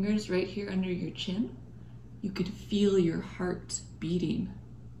your fingers right here under your chin, you could feel your heart beating.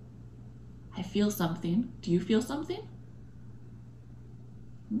 I feel something. Do you feel something?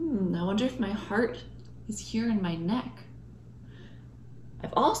 I wonder if my heart is here in my neck.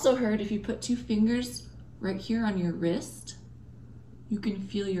 I've also heard if you put two fingers right here on your wrist, you can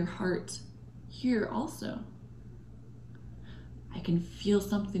feel your heart here also. I can feel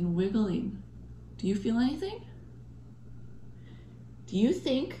something wiggling. Do you feel anything? Do you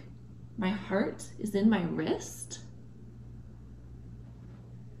think my heart is in my wrist?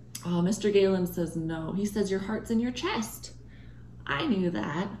 Oh, Mr. Galen says no. He says your heart's in your chest. I knew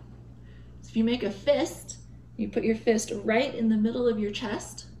that. So if you make a fist, you put your fist right in the middle of your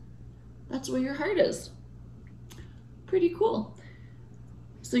chest, that's where your heart is. Pretty cool.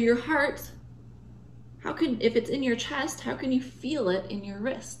 So your heart, if it's in your chest, how can you feel it in your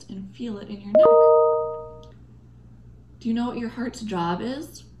wrist and feel it in your neck? Do you know what your heart's job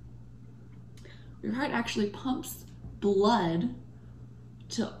is? Your heart actually pumps blood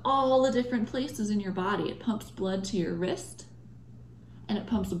to all the different places in your body. It pumps blood to your wrist, and it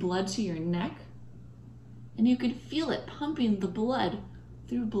pumps blood to your neck, and you can feel it pumping the blood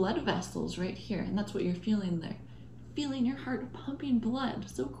through blood vessels right here, and that's what you're feeling there. Feeling your heart pumping blood.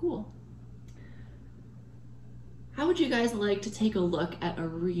 So cool. How would you guys like to take a look at a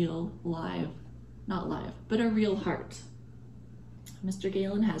real not live, but a real heart? Mr.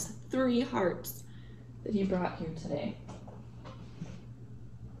 Galen has 3 hearts that he brought here today.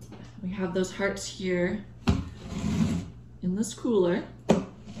 We have those hearts here in this cooler.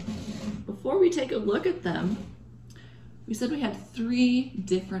 Before we take a look at them, we said we had 3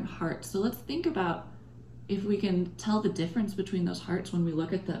 different hearts. So let's think about if we can tell the difference between those hearts when we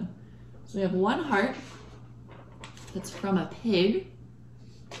look at them. So we have one heart that's from a pig.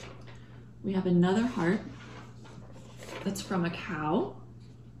 We have another heart that's from a cow.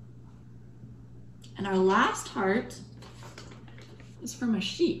 And our last heart is from a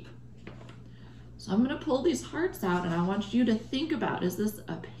sheep. So I'm going to pull these hearts out, and I want you to think about, is this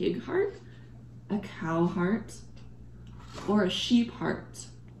a pig heart, a cow heart, or a sheep heart?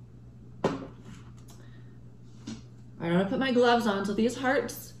 All right, I'm going to put my gloves on. So these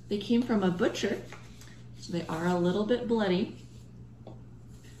hearts, they came from a butcher, so they are a little bit bloody,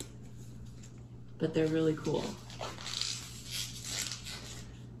 but they're really cool.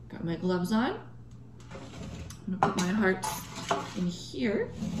 Got my gloves on. I'm gonna put my heart in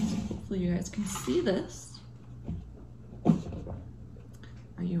here. Hopefully you guys can see this.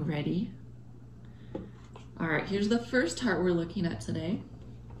 Are you ready? All right, here's the first heart we're looking at today.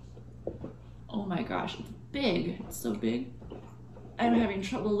 Oh my gosh, it's big. It's so big. I'm having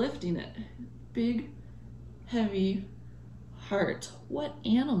trouble lifting it. Big, heavy heart. What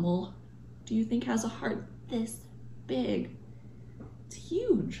animal do you think has a heart this big? It's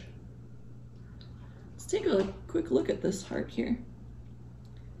huge. Let's take a quick look at this heart here.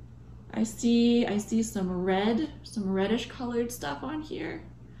 I see some reddish colored stuff on here.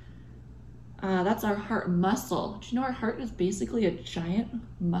 That's our heart muscle. Do you know our heart is basically a giant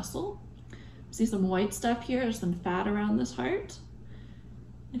muscle? See some white stuff here. There's some fat around this heart.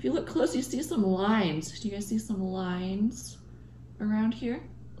 If you look close, you see some lines. Do you guys see some lines around here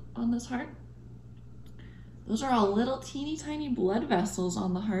on this heart? Those are all little teeny tiny blood vessels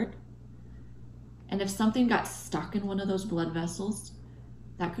on the heart. And if something got stuck in one of those blood vessels,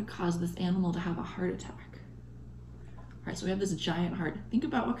 that could cause this animal to have a heart attack. All right, so we have this giant heart. Think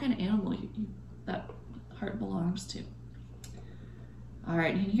about what kind of animal that heart belongs to. All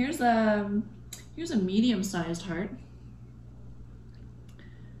right, and here's a medium-sized heart.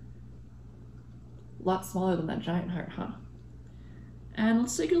 A lot smaller than that giant heart, huh? And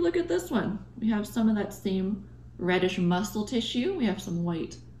let's take a look at this one. We have some of that same reddish muscle tissue. We have some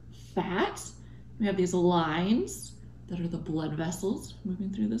white fat. We have these lines that are the blood vessels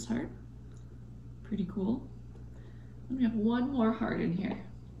moving through this heart. Pretty cool. And we have one more heart in here.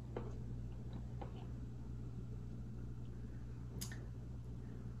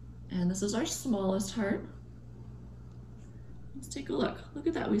 And this is our smallest heart. Let's take a look. Look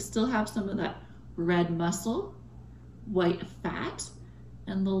at that. We still have some of that red muscle, white fat,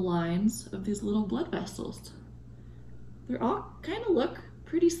 and the lines of these little blood vessels. They're all kind of look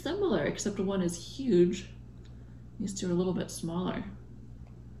pretty similar, except one is huge. These two are a little bit smaller.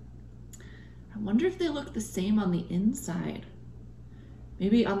 I wonder if they look the same on the inside.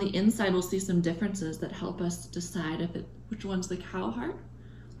 Maybe on the inside we'll see some differences that help us decide which one's the cow heart,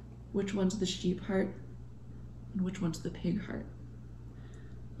 which one's the sheep heart, and which one's the pig heart.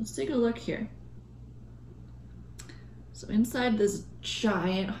 Let's take a look here. So inside this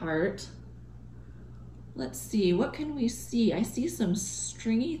giant heart, let's see, what can we see? I see some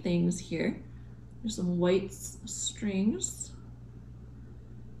stringy things here. There's some white strings.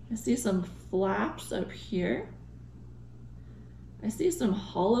 I see some flaps up here. I see some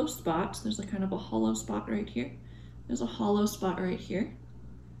hollow spots. There's a kind of a hollow spot right here. There's a hollow spot right here.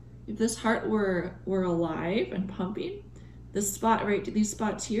 If this heart were alive and pumping, these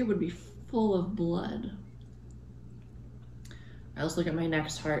spots here would be full of blood. All right, let's look at my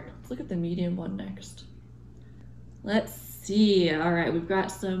next heart. Let's look at the medium one next. Let's see. All right, we've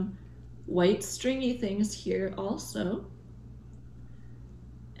got some white stringy things here also.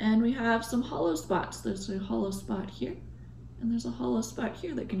 And we have some hollow spots. There's a hollow spot here, and there's a hollow spot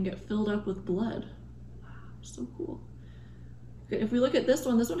here that can get filled up with blood. So cool. Okay, if we look at this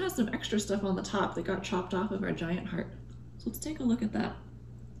one has some extra stuff on the top that got chopped off of our giant heart. So let's take a look at that.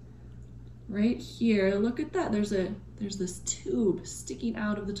 Right here, look at that. There's this tube sticking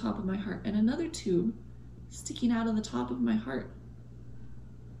out of the top of my heart, and another tube sticking out of the top of my heart.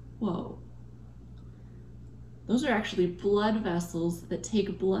 Whoa. Those are actually blood vessels that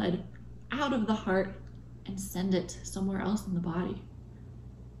take blood out of the heart and send it somewhere else in the body.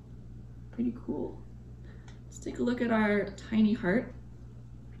 Pretty cool. Let's take a look at our tiny heart.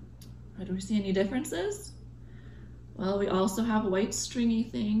 Do we see any differences? Well, we also have white stringy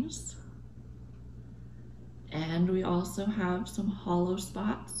things. And we also have some hollow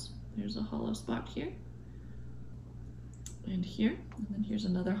spots. There's a hollow spot here. And here. And then here's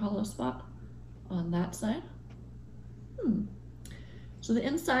another hollow spot on that side. So the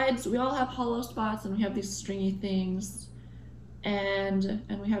insides, we all have hollow spots, and we have these stringy things, and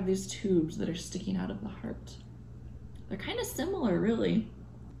we have these tubes that are sticking out of the heart. They're kind of similar, really.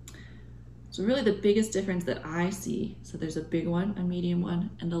 So really the biggest difference that I see, so there's a big one, a medium one,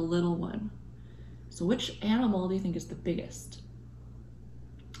 and a little one. So which animal do you think is the biggest?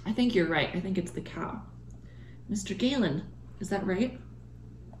 I think you're right. I think it's the cow. Mr. Galen, is that right?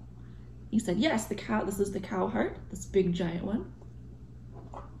 He said, yes, the cow. This is the cow heart, this big giant one.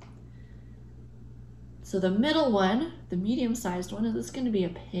 So the middle one, the medium-sized one, is this going to be a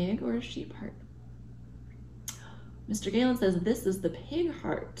pig or a sheep heart? Mr. Galen says this is the pig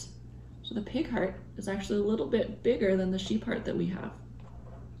heart. So the pig heart is actually a little bit bigger than the sheep heart that we have.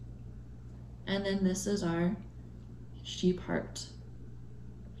 And then this is our sheep heart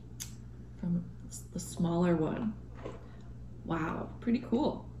from the smaller one. Wow, pretty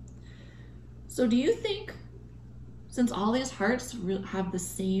cool. So do you think, since all these hearts have the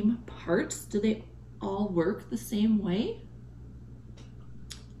same parts, do they all work the same way?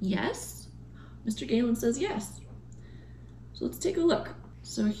 Yes. Mr. Galen says yes. So let's take a look.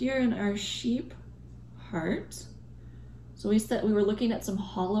 So here in our sheep heart, so we were looking at some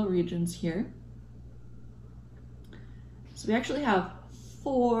hollow regions here. So we actually have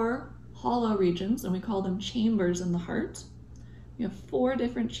 4 hollow regions, and we call them chambers in the heart. We have 4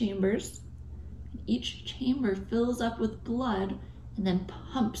 different chambers. Each chamber fills up with blood and then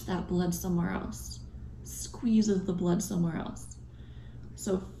pumps that blood somewhere else, squeezes the blood somewhere else.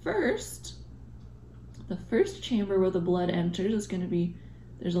 So first, the first chamber where the blood enters is going to be,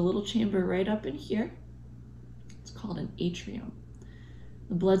 there's a little chamber right up in here. It's called an atrium.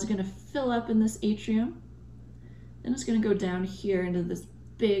 The blood's going to fill up in this atrium. Then it's going to go down here into this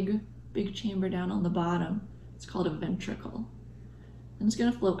big chamber down on the bottom. It's called a ventricle. And it's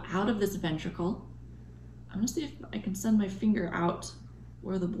going to flow out of this ventricle. I'm going to see if I can send my finger out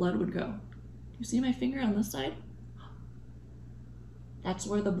where the blood would go. You see my finger on this side? That's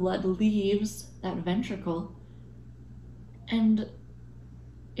where the blood leaves that ventricle, and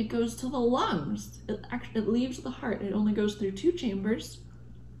it goes to the lungs. It leaves the heart. It only goes through 2 chambers.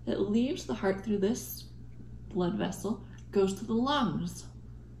 It leaves the heart through this blood vessel, goes to the lungs.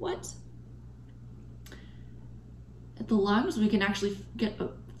 What? At the lungs, we can actually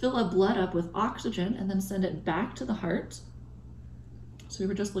fill our blood up with oxygen and then send it back to the heart. So we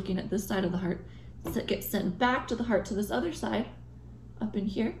were just looking at this side of the heart. It gets sent back to the heart to this other side, up in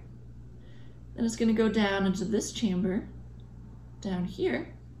here. Then it's going to go down into this chamber, down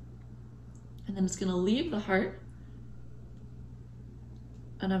here, and then it's going to leave the heart.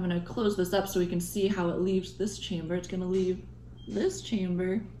 And I'm going to close this up so we can see how it leaves this chamber. It's going to leave this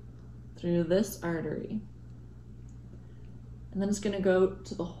chamber through this artery. And then it's going to go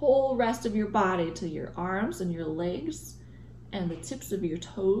to the whole rest of your body, to your arms and your legs and the tips of your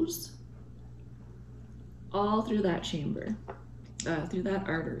toes, all through that chamber, through that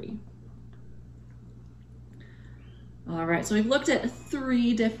artery. All right, so we've looked at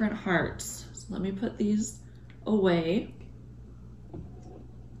 3 different hearts. So let me put these away.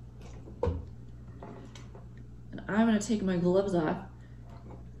 And I'm going to take my gloves off.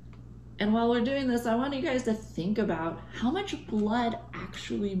 And while we're doing this, I want you guys to think about how much blood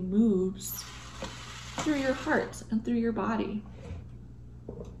actually moves through your heart and through your body.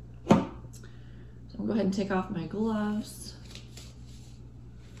 So I'll go ahead and take off my gloves.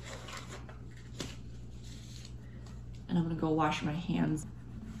 And I'm gonna go wash my hands.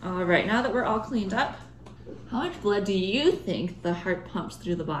 All right, now that we're all cleaned up, how much blood do you think the heart pumps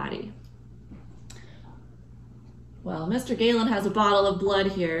through the body? Well, Mr. Galen has a bottle of blood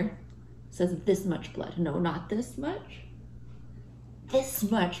here. It says this much blood. No, not this much. This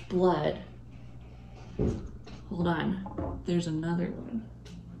much blood. Hold on, there's another one.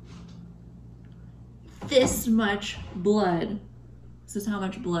 This much blood. This is how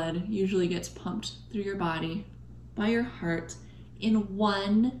much blood usually gets pumped through your body by your heart in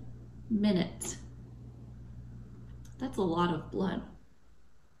 1 minute. That's a lot of blood.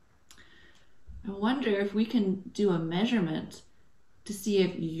 I wonder if we can do a measurement to see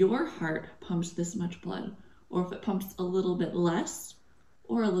if your heart pumps this much blood, or if it pumps a little bit less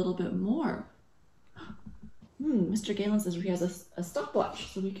or a little bit more. Mr. Galen says he has a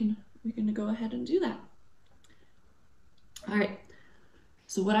stopwatch, so we can go ahead and do that. All right,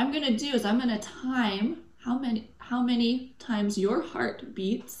 so what I'm gonna do is I'm gonna time how many times your heart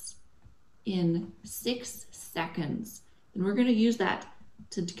beats in 6 seconds. And we're gonna use that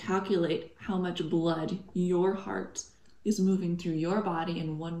to calculate how much blood your heart is moving through your body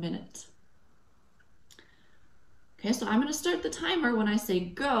in 1 minute. Okay, so I'm gonna start the timer when I say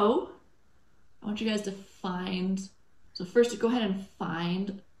go. I want you guys to so first go ahead and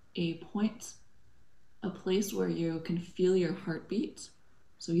find a point, a place where you can feel your heartbeat.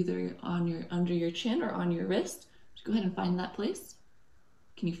 So either under your chin or on your wrist. Just go ahead and find that place.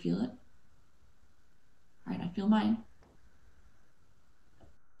 Can you feel it? All right, I feel mine.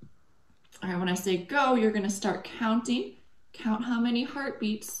 All right, when I say go, you're gonna start counting. Count how many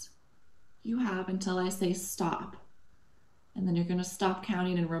heartbeats you have until I say stop. And then you're gonna stop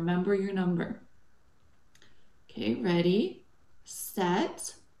counting and remember your number. Okay, ready,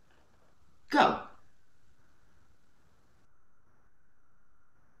 set, go.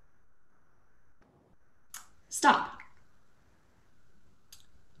 Stop.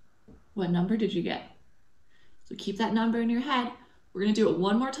 What number did you get? So keep that number in your head. We're going to do it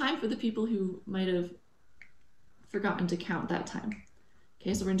one more time for the people who might have forgotten to count that time.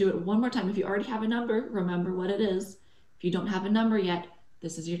 Okay, so we're going to do it one more time. If you already have a number, remember what it is. If you don't have a number yet,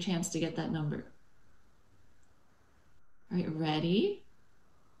 this is your chance to get that number. All right, ready,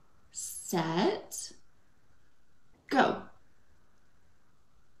 set, go.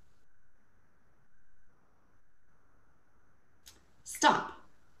 Stop.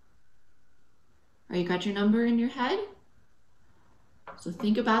 All right, you got your number in your head? So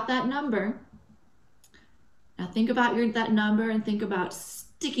think about that number. Now think about that number and think about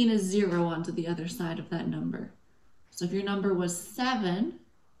sticking a 0 onto the other side of that number. So if your number was 7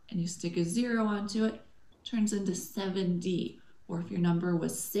 and you stick a 0 onto it, it turns into 7D. Or if your number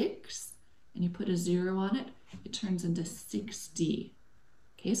was 6 and you put a 0 on it, it turns into 6D.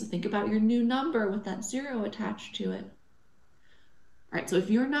 Okay, so think about your new number with that 0 attached to it. All right, so if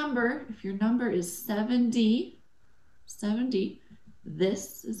your number is 7D,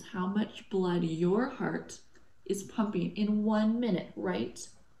 this is how much blood your heart is pumping in 1 minute right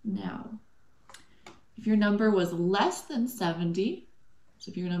now. If your number was less than 70, so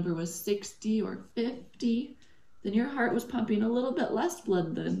if your number was 60 or 50, then your heart was pumping a little bit less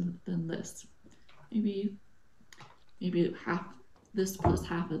blood than this. Maybe half this plus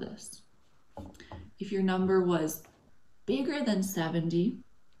half of this. If your number was bigger than 70,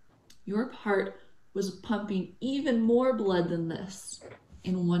 your heart was pumping even more blood than this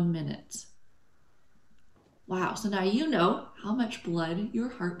in 1 minute. Wow, so now you know how much blood your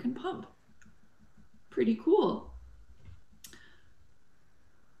heart can pump. Pretty cool.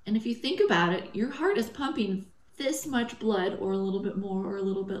 And if you think about it, your heart is pumping this much blood, or a little bit more or a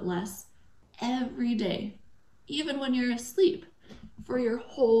little bit less, every day, even when you're asleep, for your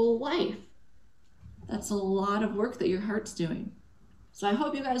whole life. That's a lot of work that your heart's doing. So I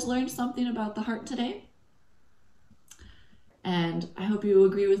hope you guys learned something about the heart today. And I hope you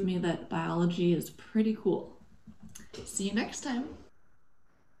agree with me that biology is pretty cool. See you next time.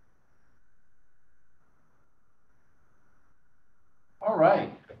 All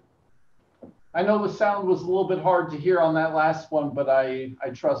right. I know the sound was a little bit hard to hear on that last one, but I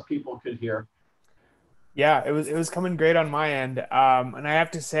trust people could hear. Yeah, it was coming great on my end. And I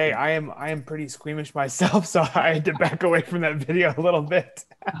have to say I am pretty squeamish myself, so I had to back away from that video a little bit.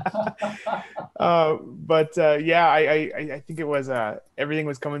 Yeah, I think it was everything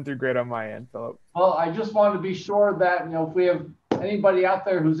was coming through great on my end, Philip. Well, I just wanted to be sure that, if we have anybody out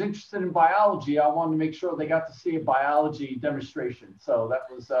there who's interested in biology, I wanted to make sure they got to see a biology demonstration. So that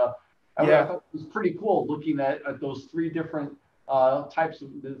was, I thought it was pretty cool looking at those three different types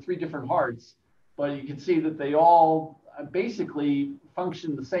of the three different hearts. But you can see that they all basically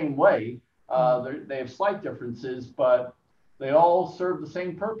function the same way. They have slight differences, but they all serve the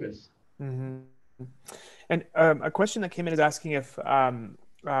same purpose. Mm-hmm. And a question that came in is asking if in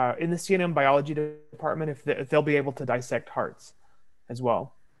the CNM biology department, if they'll be able to dissect hearts as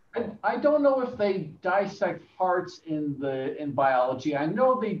well. I don't know if they dissect hearts in biology. I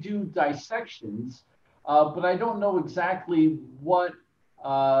know they do dissections, but I don't know exactly what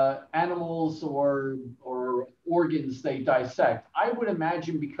animals or organs they dissect. I would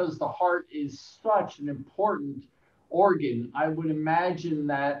imagine, because the heart is such an important organ, I would imagine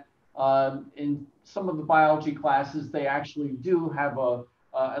that in some of the biology classes, they actually do have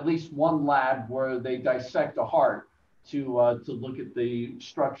at least one lab where they dissect a heart to look at the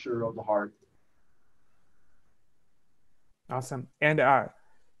structure of the heart. Awesome. And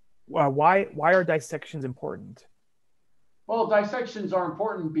why are dissections important? Well, dissections are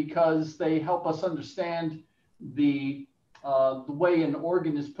important because they help us understand the way an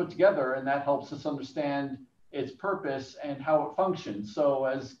organ is put together, and that helps us understand its purpose and how it functions. So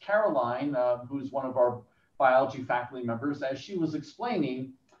as Caroline, who's one of our biology faculty members, as she was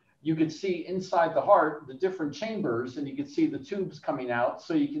explaining, you could see inside the heart the different chambers, and you could see the tubes coming out.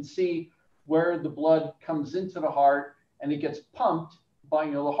 So you can see where the blood comes into the heart and it gets pumped by,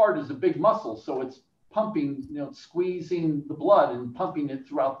 the heart is a big muscle, so it's pumping, squeezing the blood and pumping it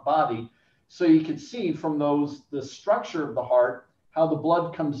throughout the body. So you can see from the structure of the heart, how the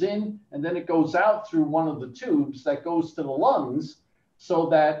blood comes in and then it goes out through one of the tubes that goes to the lungs so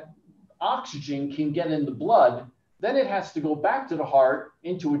that oxygen can get in the blood. Then it has to go back to the heart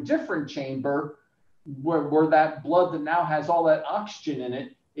into a different chamber where that blood that now has all that oxygen in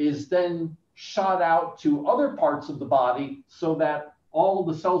it is then shot out to other parts of the body so that all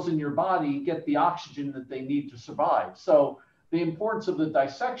the cells in your body get the oxygen that they need to survive. So the importance of the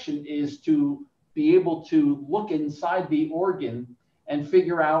dissection is to be able to look inside the organ and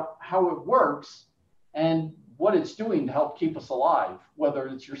figure out how it works and what it's doing to help keep us alive, whether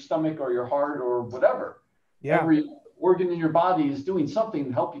it's your stomach or your heart or whatever. Yeah. Every organ in your body is doing something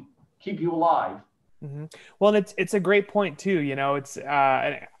to help you keep you alive. Mm-hmm. Well, it's a great point too. It's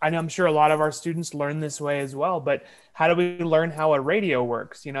and I'm sure a lot of our students learn this way as well. But how do we learn how a radio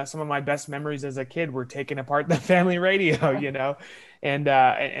works? Some of my best memories as a kid were taking apart the family radio. And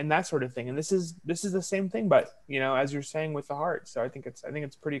that sort of thing. And this is the same thing, but as you're saying with the heart. So I think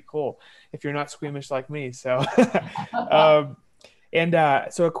it's pretty cool if you're not squeamish like me. So, so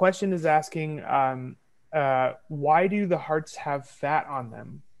a question is asking, why do the hearts have fat on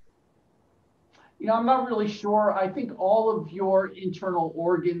them? I'm not really sure. I think all of your internal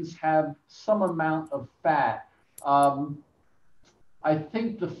organs have some amount of fat. I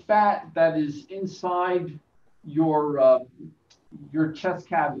think the fat that is inside your chest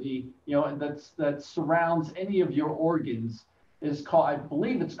cavity, and that surrounds any of your organs is called, I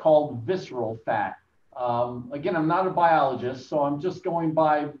believe it's called visceral fat. Again, I'm not a biologist, so I'm just going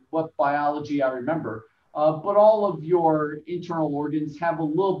by what biology I remember. But all of your internal organs have a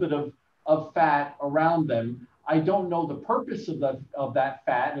little bit of fat around them. I don't know the purpose of that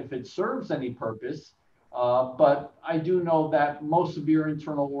fat, if it serves any purpose, but I do know that most of your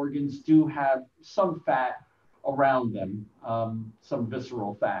internal organs do have some fat around them, some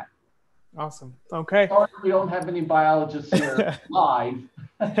visceral fat. Awesome. Okay. Sorry, we don't have any biologists here live.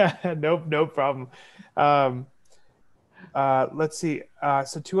 Nope, no problem. Let's see.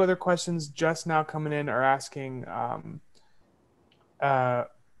 So 2 other questions just now coming in are asking,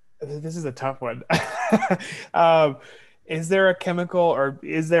 this is a tough one. Is there a chemical, or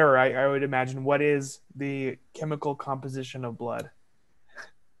I would imagine, what is the chemical composition of blood?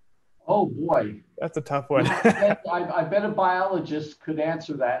 Oh boy. That's a tough one. I bet a biologist could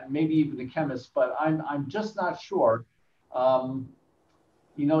answer that, maybe even a chemist, but I'm just not sure.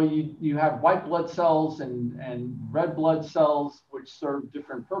 You have white blood cells and red blood cells, which serve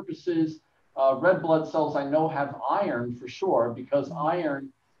different purposes. Red blood cells, I know, have iron for sure, because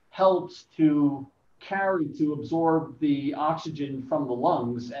iron helps to absorb the oxygen from the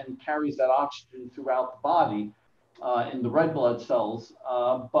lungs and carries that oxygen throughout the body in the red blood cells.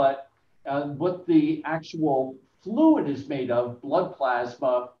 But what the actual fluid is made of, blood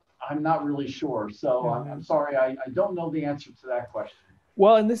plasma, I'm not really sure. So I'm sorry, I don't know the answer to that question.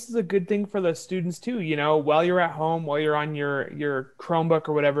 Well, and this is a good thing for the students too, while you're at home, while you're on your Chromebook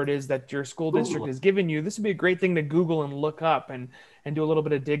or whatever it is that your school district has given you, this would be a great thing to Google and look up and do a little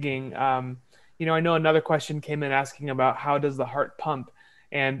bit of digging. I know another question came in asking about how does the heart pump,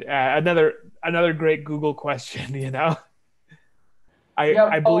 and another great Google question.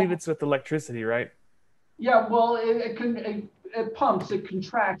 I believe it's with electricity, right? Yeah, well, it pumps, it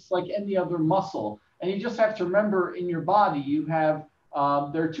contracts like any other muscle, and you just have to remember, in your body you have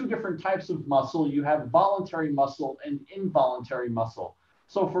there are 2 different types of muscle. You have voluntary muscle and involuntary muscle.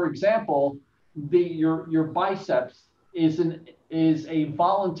 So, for example, your biceps is a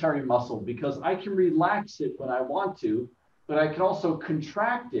voluntary muscle, because I can relax it when I want to, but I can also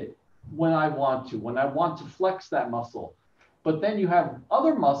contract it when I want to flex that muscle. But then you have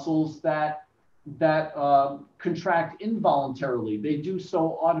other muscles that contract involuntarily. They do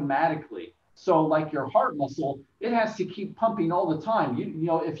so automatically. So like your heart muscle, it has to keep pumping all the time.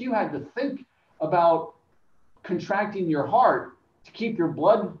 If you had to think about contracting your heart to keep your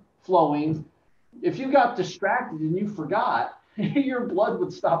blood flowing, if you got distracted and you forgot, your blood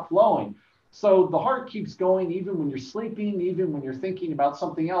would stop flowing. So the heart keeps going even when you're sleeping, even when you're thinking about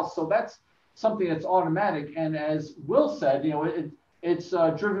something else. So that's something that's automatic. And as Will said, it's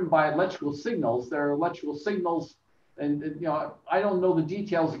driven by electrical signals. There are electrical signals, and I don't know the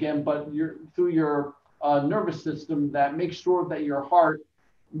details again, but through your nervous system that makes sure that your heart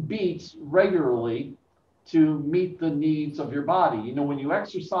beats regularly to meet the needs of your body. When you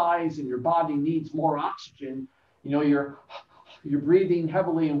exercise and your body needs more oxygen, you're breathing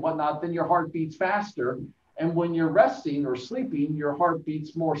heavily and whatnot, then your heart beats faster. And when you're resting or sleeping, your heart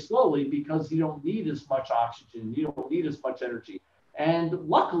beats more slowly, because you don't need as much oxygen, you don't need as much energy. And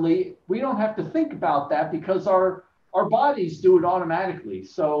luckily, we don't have to think about that, because our bodies do it automatically.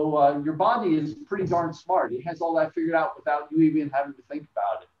 So your body is pretty darn smart. It has all that figured out without you even having to think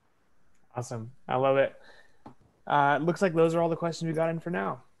about it. Awesome. I love it. It looks like those are all the questions we got in for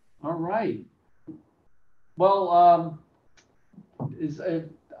now. All right. Well,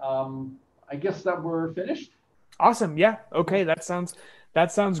 I guess that we're finished. Awesome. Yeah. Okay. That sounds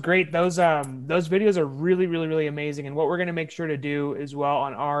great. Those videos are really, really, really amazing. And what we're going to make sure to do as well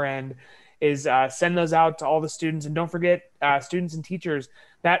on our end is send those out to all the students. And don't forget, students and teachers,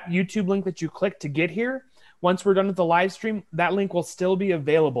 that YouTube link that you clicked to get here once we're done with the live stream, that link will still be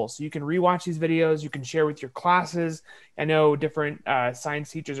available. So you can rewatch these videos. You can share with your classes. I know different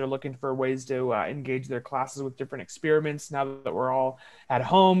science teachers are looking for ways to engage their classes with different experiments now that we're all at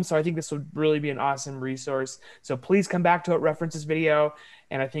home. So I think this would really be an awesome resource. So please come back to it, reference this video,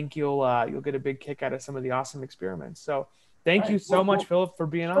 and I think you'll get a big kick out of some of the awesome experiments. So thank you so much, Philip, for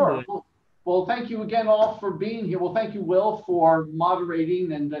being on today. Well, thank you again all for being here. Well, thank you, Will, for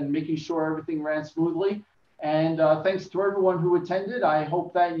moderating and making sure everything ran smoothly. And thanks to everyone who attended. I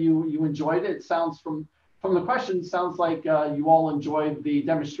hope that you enjoyed it. It sounds from the questions, sounds like you all enjoyed the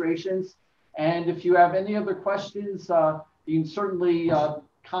demonstrations. And if you have any other questions, you can certainly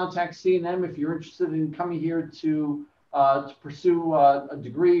contact CNM if you're interested in coming here to pursue a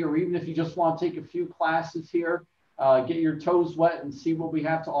degree, or even if you just want to take a few classes here, get your toes wet and see what we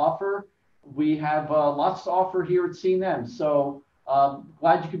have to offer. We have lots to offer here at CNM. So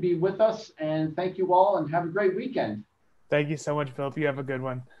glad you could be with us, and thank you all, and have a great weekend. Thank you so much, Philip. You have a good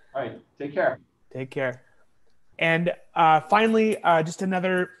one. All right. Take care. Take care. And finally, just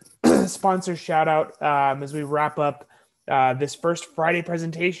another sponsor shout out as we wrap up this first Friday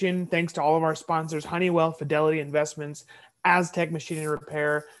presentation. Thanks to all of our sponsors: Honeywell, Fidelity Investments, Aztec Machinery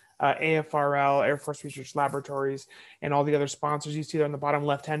Repair, AFRL, Air Force Research Laboratories, and all the other sponsors you see there on the bottom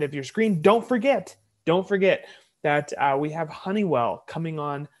left hand of your screen. Don't forget that we have Honeywell coming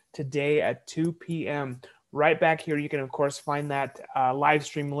on today at 2 p.m. Right back here. You can, of course, find that live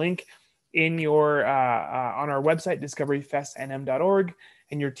stream link in your on our website, discoveryfestnm.org,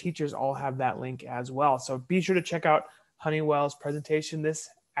 and your teachers all have that link as well. So be sure to check out Honeywell's presentation this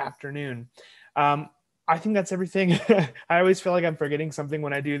afternoon. I think that's everything. I always feel like I'm forgetting something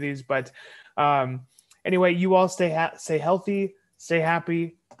when I do these, but anyway, you all stay healthy, stay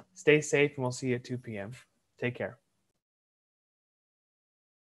happy, stay safe, and we'll see you at 2 p.m. Take care.